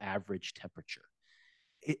global average temperature.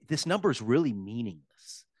 This number is really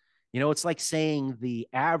meaningless. It's like saying the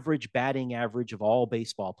average batting average of all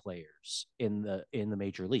baseball players in the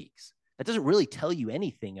major leagues. That doesn't really tell you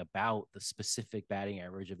anything about the specific batting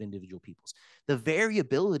average of individual people's. The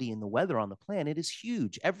variability in the weather on the planet is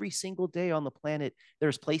huge. Every single day on the planet,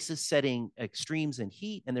 there's places setting extremes in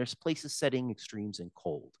heat and there's places setting extremes in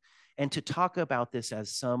cold. And to talk about this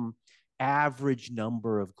as some average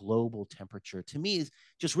number of global temperature, to me, is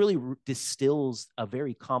just really distills a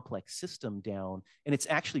very complex system down, and it's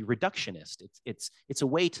actually reductionist. It's a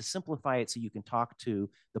way to simplify it so you can talk to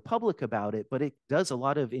the public about it, but it does a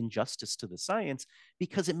lot of injustice to the science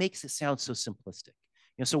because it makes it sound so simplistic.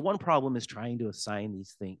 So one problem is trying to assign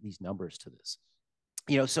these numbers to this.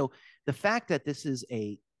 So the fact that this is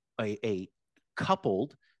a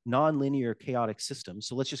coupled nonlinear chaotic system.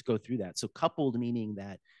 So let's just go through that. So coupled meaning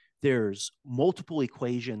that there's multiple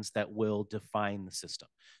equations that will define the system.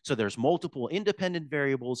 So there's multiple independent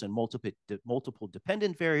variables and multiple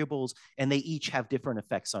dependent variables, and they each have different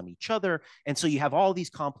effects on each other. And so you have all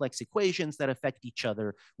these complex equations that affect each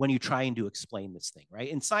other when you're trying to explain this thing, right?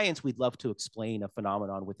 In science, we'd love to explain a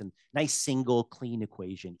phenomenon with a nice single clean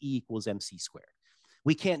equation, E equals MC squared.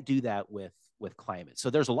 We can't do that with climate.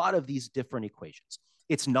 So there's a lot of these different equations.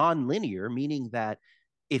 It's nonlinear, meaning that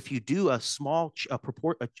if you do a small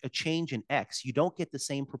a change in X, you don't get the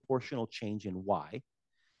same proportional change in Y.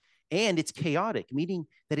 And it's chaotic, meaning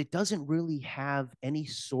that it doesn't really have any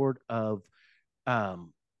sort of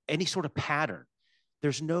pattern.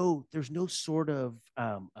 There's no sort of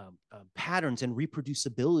patterns and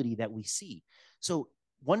reproducibility that we see. So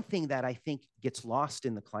one thing that I think gets lost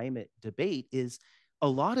in the climate debate is a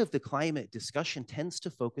lot of the climate discussion tends to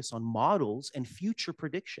focus on models and future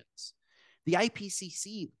predictions. The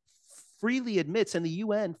IPCC freely admits, and the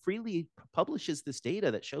UN freely publishes this data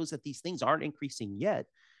that shows that these things aren't increasing yet,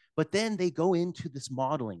 But then they go into this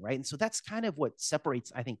modeling, right? And so that's kind of what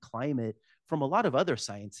separates, I think, climate from a lot of other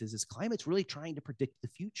sciences. Is climate's really trying to predict the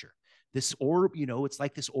future. This orb, it's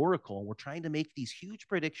like this oracle, and we're trying to make these huge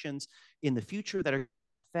predictions in the future that are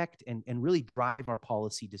affect and really drive our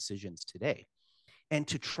policy decisions today. And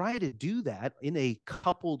to try to do that in a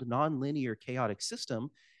coupled, nonlinear, chaotic system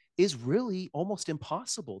is really almost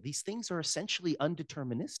impossible. These things are essentially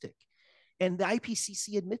undeterministic. And the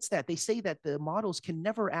IPCC admits that. They say that the models can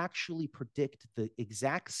never actually predict the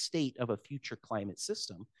exact state of a future climate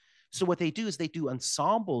system. So what they do is they do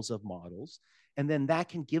ensembles of models, and then that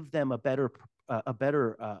can give them a better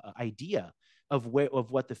idea of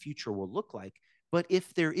what the future will look like. But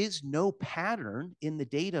if there is no pattern in the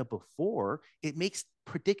data before, it makes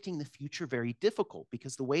predicting the future very difficult,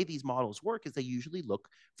 because the way these models work is they usually look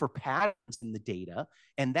for patterns in the data,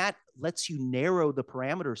 and that lets you narrow the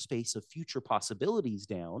parameter space of future possibilities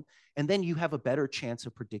down, and then you have a better chance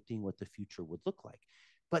of predicting what the future would look like.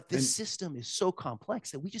 But this system is so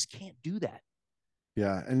complex that we just can't do that.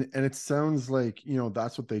 Yeah, and it sounds like,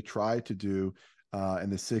 that's what they tried to do in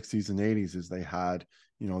the 60s and 80s, is they had,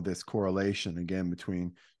 this correlation again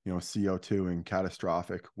between, CO2 and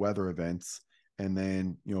catastrophic weather events. And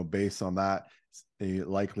then, based on that, they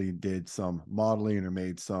likely did some modeling or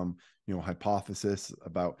made some, hypothesis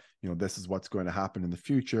about, this is what's going to happen in the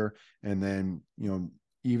future. And then,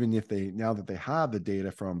 even if now that they have the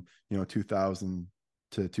data from, 2000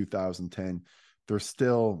 to 2010, they're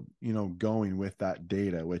still, going with that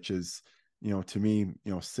data, which is, to me,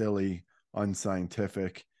 silly,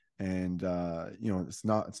 unscientific, and it's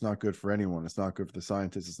not good for anyone. It's not good for the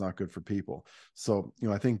scientists. It's not good for people. So,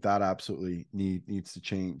 I think that absolutely needs to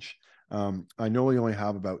change. I know we only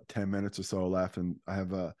have about 10 minutes or so left, and I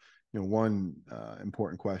have one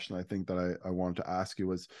important question I think that I wanted to ask you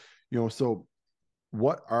was, so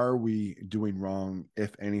what are we doing wrong,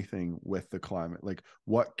 if anything, with the climate? Like,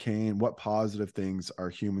 what positive things are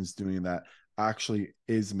humans doing that actually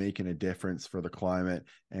is making a difference for the climate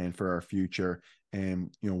and for our future?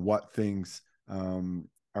 And, what things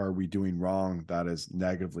are we doing wrong that is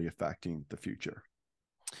negatively affecting the future?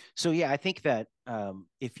 So, yeah, I think that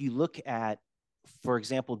if you look at, for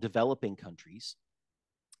example, developing countries,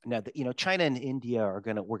 now, China and India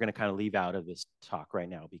we're gonna kind of leave out of this talk right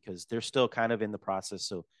now, because they're still kind of in the process.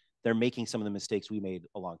 So they're making some of the mistakes we made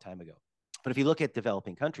a long time ago. But if you look at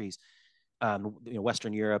developing countries,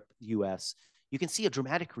 Western Europe, US, you can see a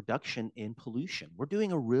dramatic reduction in pollution. We're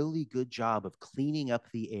doing a really good job of cleaning up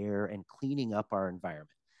the air and cleaning up our environment.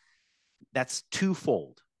 That's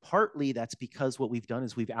twofold. Partly that's because what we've done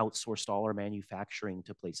is we've outsourced all our manufacturing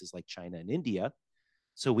to places like China and India.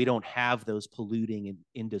 So we don't have those polluting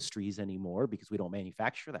industries anymore because we don't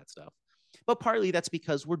manufacture that stuff. But partly that's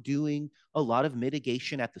because we're doing a lot of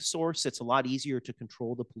mitigation at the source. It's a lot easier to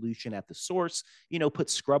control the pollution at the source, put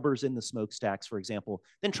scrubbers in the smokestacks, for example,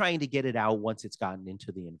 than trying to get it out once it's gotten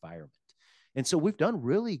into the environment. And so we've done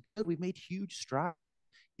really good. We've made huge strides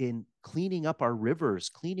in cleaning up our rivers,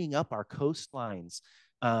 cleaning up our coastlines,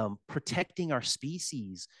 protecting our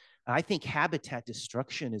species. I think habitat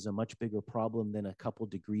destruction is a much bigger problem than a couple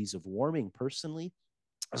degrees of warming, personally.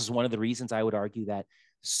 This is one of the reasons I would argue that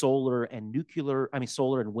solar and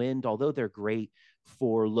wind, although they're great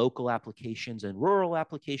for local applications and rural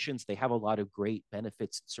applications, they have a lot of great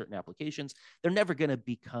benefits in certain applications. They're never going to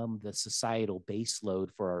become the societal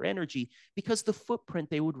baseload for our energy, because the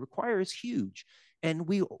footprint they would require is huge. And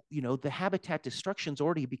the habitat destruction is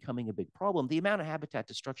already becoming a big problem. The amount of habitat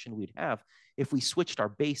destruction we'd have if we switched our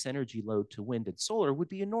base energy load to wind and solar would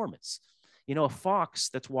be enormous. A fox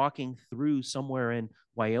that's walking through somewhere in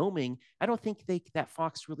Wyoming, I don't think that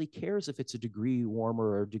fox really cares if it's a degree warmer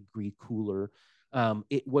or a degree cooler.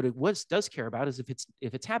 What it does care about is if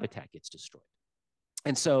its habitat gets destroyed.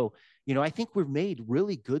 And so, I think we've made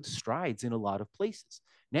really good strides in a lot of places.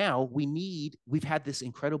 Now we've had this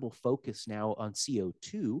incredible focus now on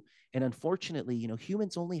CO2. And unfortunately,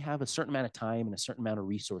 humans only have a certain amount of time and a certain amount of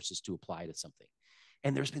resources to apply to something.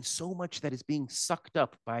 And there's been so much that is being sucked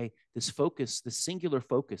up by this singular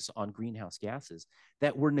focus on greenhouse gases,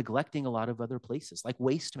 that we're neglecting a lot of other places, like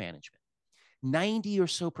waste management. 90 or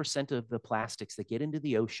so percent of the plastics that get into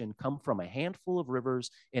the ocean come from a handful of rivers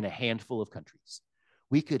in a handful of countries.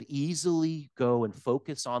 We could easily go and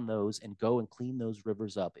focus on those and go and clean those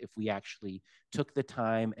rivers up if we actually took the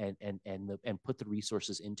time and put the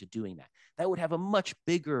resources into doing that. That would have a much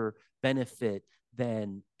bigger benefit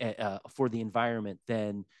than for the environment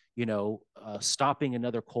than stopping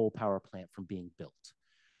another coal power plant from being built.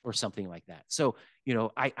 or something like that. So,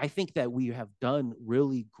 I think that we have done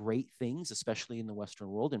really great things, especially in the Western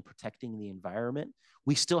world, in protecting the environment.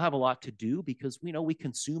 We still have a lot to do because we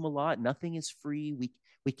consume a lot. Nothing is free.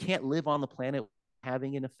 We can't live on the planet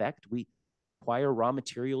having an effect. We require raw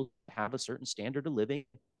materials to have a certain standard of living.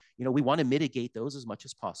 We want to mitigate those as much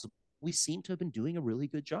as possible. We seem to have been doing a really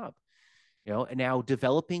good job. And now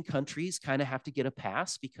developing countries kind of have to get a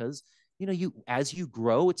pass because as you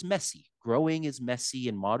grow, it's messy. Growing is messy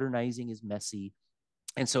and modernizing is messy.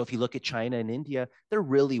 And so if you look at China and India, they're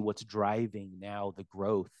really what's driving now the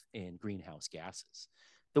growth in greenhouse gases.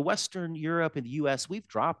 The Western Europe and the US, we've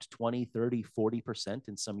dropped 20, 30, 40%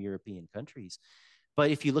 in some European countries.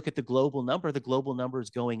 But if you look at the global number is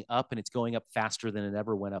going up, and it's going up faster than it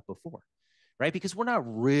ever went up before, right? Because we're not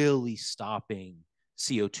really stopping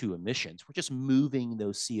CO2 emissions. We're just moving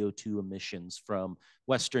those CO2 emissions from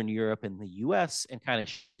Western Europe and the US and kind of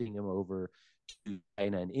shifting them over to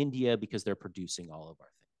China and India because they're producing all of our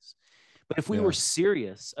things. But if we were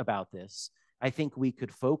serious about this, I think we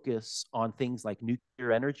could focus on things like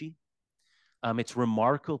nuclear energy. It's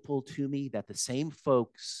remarkable to me that the same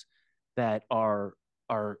folks that are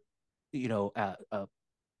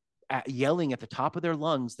yelling at the top of their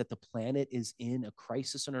lungs that the planet is in a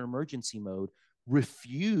crisis and an emergency mode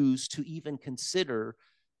refuse to even consider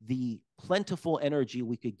the plentiful energy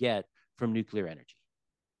we could get from nuclear energy,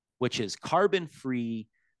 which is carbon free.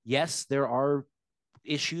 Yes, there are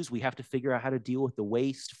issues. We have to figure out how to deal with the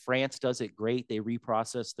waste. France does it great. They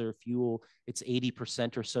reprocess their fuel. It's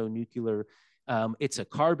 80% or so nuclear. It's a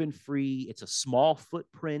carbon free, it's a small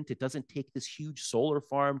footprint. It doesn't take this huge solar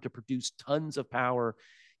farm to produce tons of power.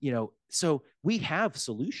 So we have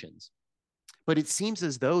solutions, but it seems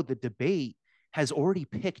as though the debate has already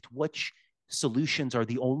picked which solutions are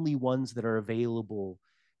the only ones that are available,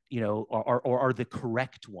 or are the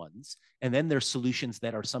correct ones. And then there's solutions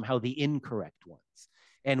that are somehow the incorrect ones.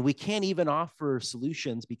 And we can't even offer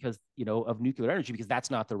solutions because, of nuclear energy, because that's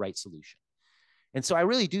not the right solution. And so I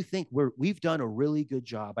really do think we've done a really good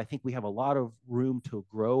job. I think we have a lot of room to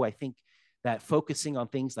grow. I think that focusing on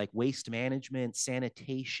things like waste management,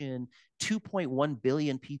 sanitation, 2.1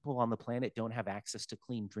 billion people on the planet don't have access to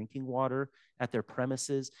clean drinking water at their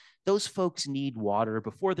premises. Those folks need water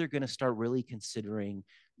before they're going to start really considering,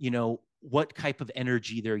 what type of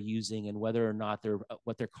energy they're using and whether or not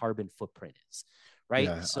what their carbon footprint is, right?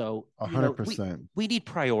 Yeah, So 100%. We need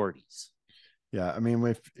priorities. Yeah, I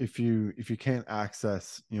mean, if you can't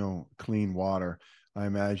access clean water, I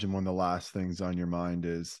imagine one of the last things on your mind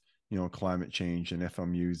is climate change, and if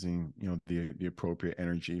I'm using the appropriate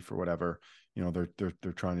energy for whatever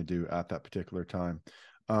they're trying to do at that particular time.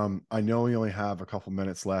 I know we only have a couple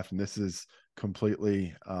minutes left, and this is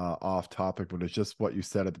completely off topic, but it's just what you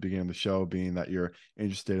said at the beginning of the show, being that you're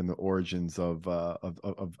interested in the origins of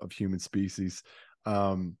human species.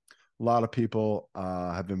 A lot of people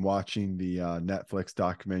have been watching the Netflix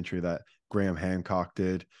documentary that Graham Hancock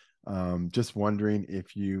did. Just wondering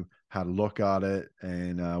if you had a look at it,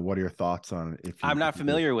 and what are your thoughts on it? I'm not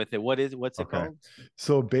familiar with it. What's it called?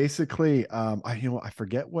 So basically, I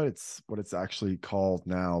forget what it's actually called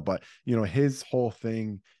now, but his whole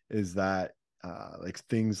thing is that like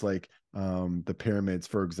things like the pyramids,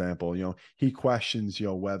 for example, he questions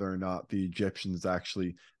whether or not the Egyptians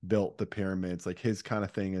actually built the pyramids. Like his kind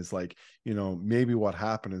of thing is like, maybe what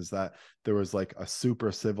happened is that there was like a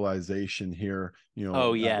super civilization here,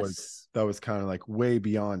 Oh yes, that was kind of like way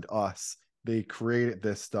beyond us. They created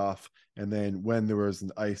this stuff, and then when there was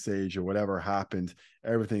an ice age or whatever happened,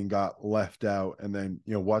 everything got left out, and then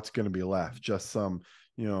what's going to be left? Just some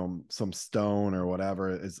stone or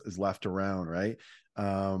whatever is left around, right?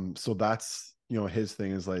 So that's his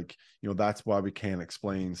thing is like, that's why we can't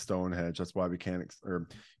explain Stonehenge. That's why we can't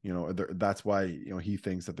that's why he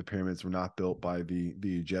thinks that the pyramids were not built by the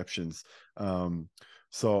Egyptians.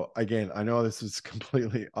 So again, I know this is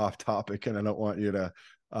completely off topic, and I don't want you to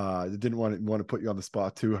didn't want to put you on the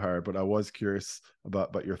spot too hard, but I was curious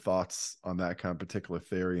about your thoughts on that kind of particular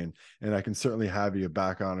theory, and I can certainly have you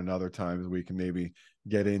back on another time, as we can maybe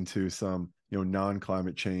get into some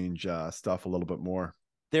non-climate change stuff a little bit more.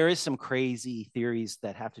 There is some crazy theories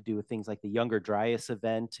that have to do with things like the Younger Dryas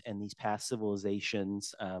event and these past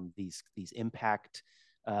civilizations, these impact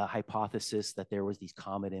hypothesis that there was these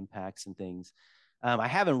comet impacts and things. I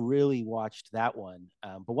haven't really watched that one,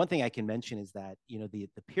 but one thing I can mention is that the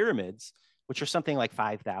pyramids, which are something like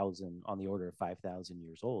 5,000, on the order of 5,000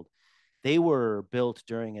 years old, they were built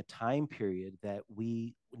during a time period that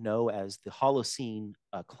we know as the Holocene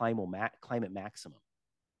climate maximum.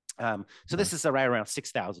 So this is right around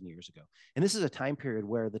 6,000 years ago, and this is a time period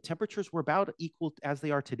where the temperatures were about equal as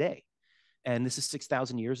they are today. And this is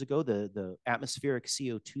 6,000 years ago. The atmospheric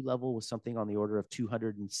CO2 level was something on the order of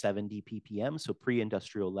 270 ppm, so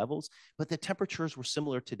pre-industrial levels. But the temperatures were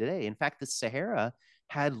similar to today. In fact, the Sahara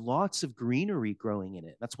had lots of greenery growing in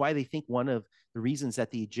it. That's why they think one of the reasons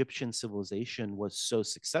that the Egyptian civilization was so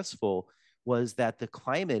successful was that the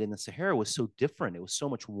climate in the Sahara was so different. It was so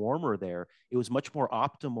much warmer there. It was much more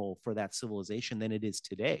optimal for that civilization than it is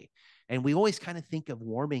today. And we always kind of think of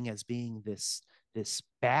warming as being this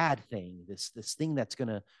bad thing, this thing that's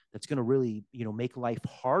gonna really, you know, make life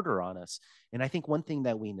harder on us. And I think one thing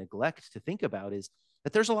that we neglect to think about is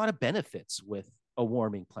that there's a lot of benefits with a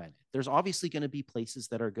warming planet. There's obviously going to be places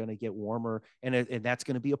that are going to get warmer, and that's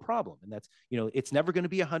going to be a problem. And that's, you know, it's never going to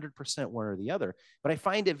be 100% one or the other. But I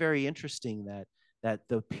find it very interesting that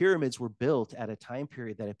the pyramids were built at a time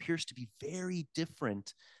period that appears to be very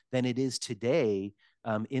different than it is today,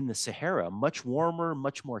 in the Sahara. Much warmer,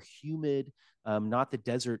 much more humid, not the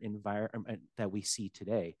desert environment that we see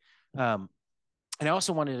today. And I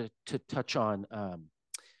also wanted to touch on,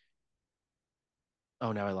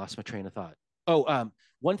 oh, now I lost my train of thought.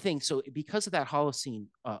 One thing, so because of that Holocene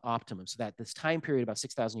optimum, so that this time period about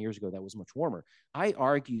 6,000 years ago that was much warmer, I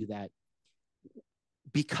argue that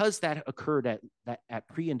because that occurred at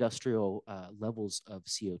pre-industrial levels of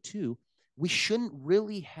CO2, we shouldn't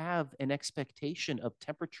really have an expectation of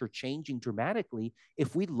temperature changing dramatically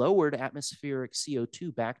if we lowered atmospheric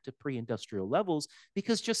CO2 back to pre-industrial levels,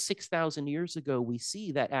 because just 6,000 years ago, we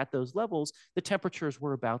see that at those levels, the temperatures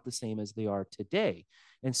were about the same as they are today.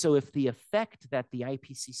 And so if the effect that the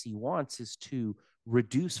IPCC wants is to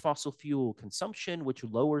reduce fossil fuel consumption, which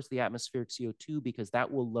lowers the atmospheric CO2 because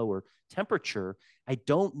that will lower temperature, I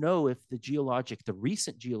don't know if the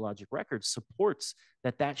recent geologic record supports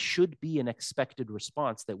that should be an expected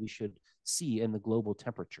response that we should see in the global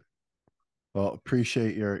temperature. Well,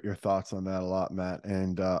 appreciate your thoughts on that a lot, Matt.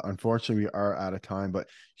 And unfortunately, we are out of time. But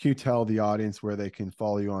can you tell the audience where they can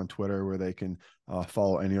follow you on Twitter, where they can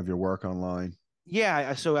follow any of your work online?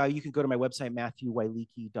 Yeah, so you can go to my website,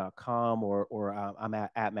 MatthewWielicki.com, or I'm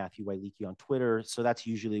at Matthew Wielicki on Twitter. So that's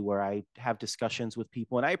usually where I have discussions with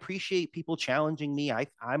people. And I appreciate people challenging me.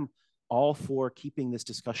 I'm all for keeping this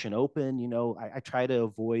discussion open. You know, I try to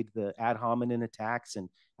avoid the ad hominem attacks, and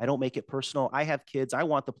I don't make it personal. I have kids. I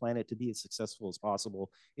want the planet to be as successful as possible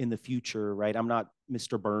in the future, right? I'm not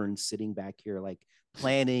Mr. Burns sitting back here like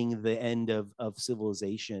planning the end of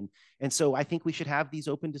civilization. And so I think we should have these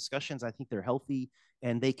open discussions. I think they're healthy,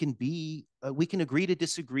 and they can be, we can agree to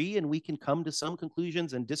disagree, and we can come to some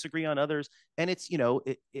conclusions and disagree on others. And it's, you know,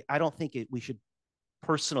 I don't think we should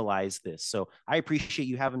personalize this. So I appreciate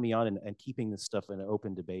you having me on and keeping this stuff in an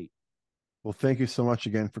open debate. Well, thank you so much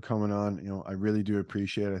again for coming on. You know, I really do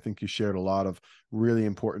appreciate it. I think you shared a lot of really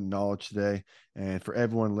important knowledge today. And for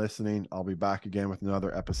everyone listening, I'll be back again with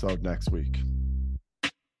another episode next week.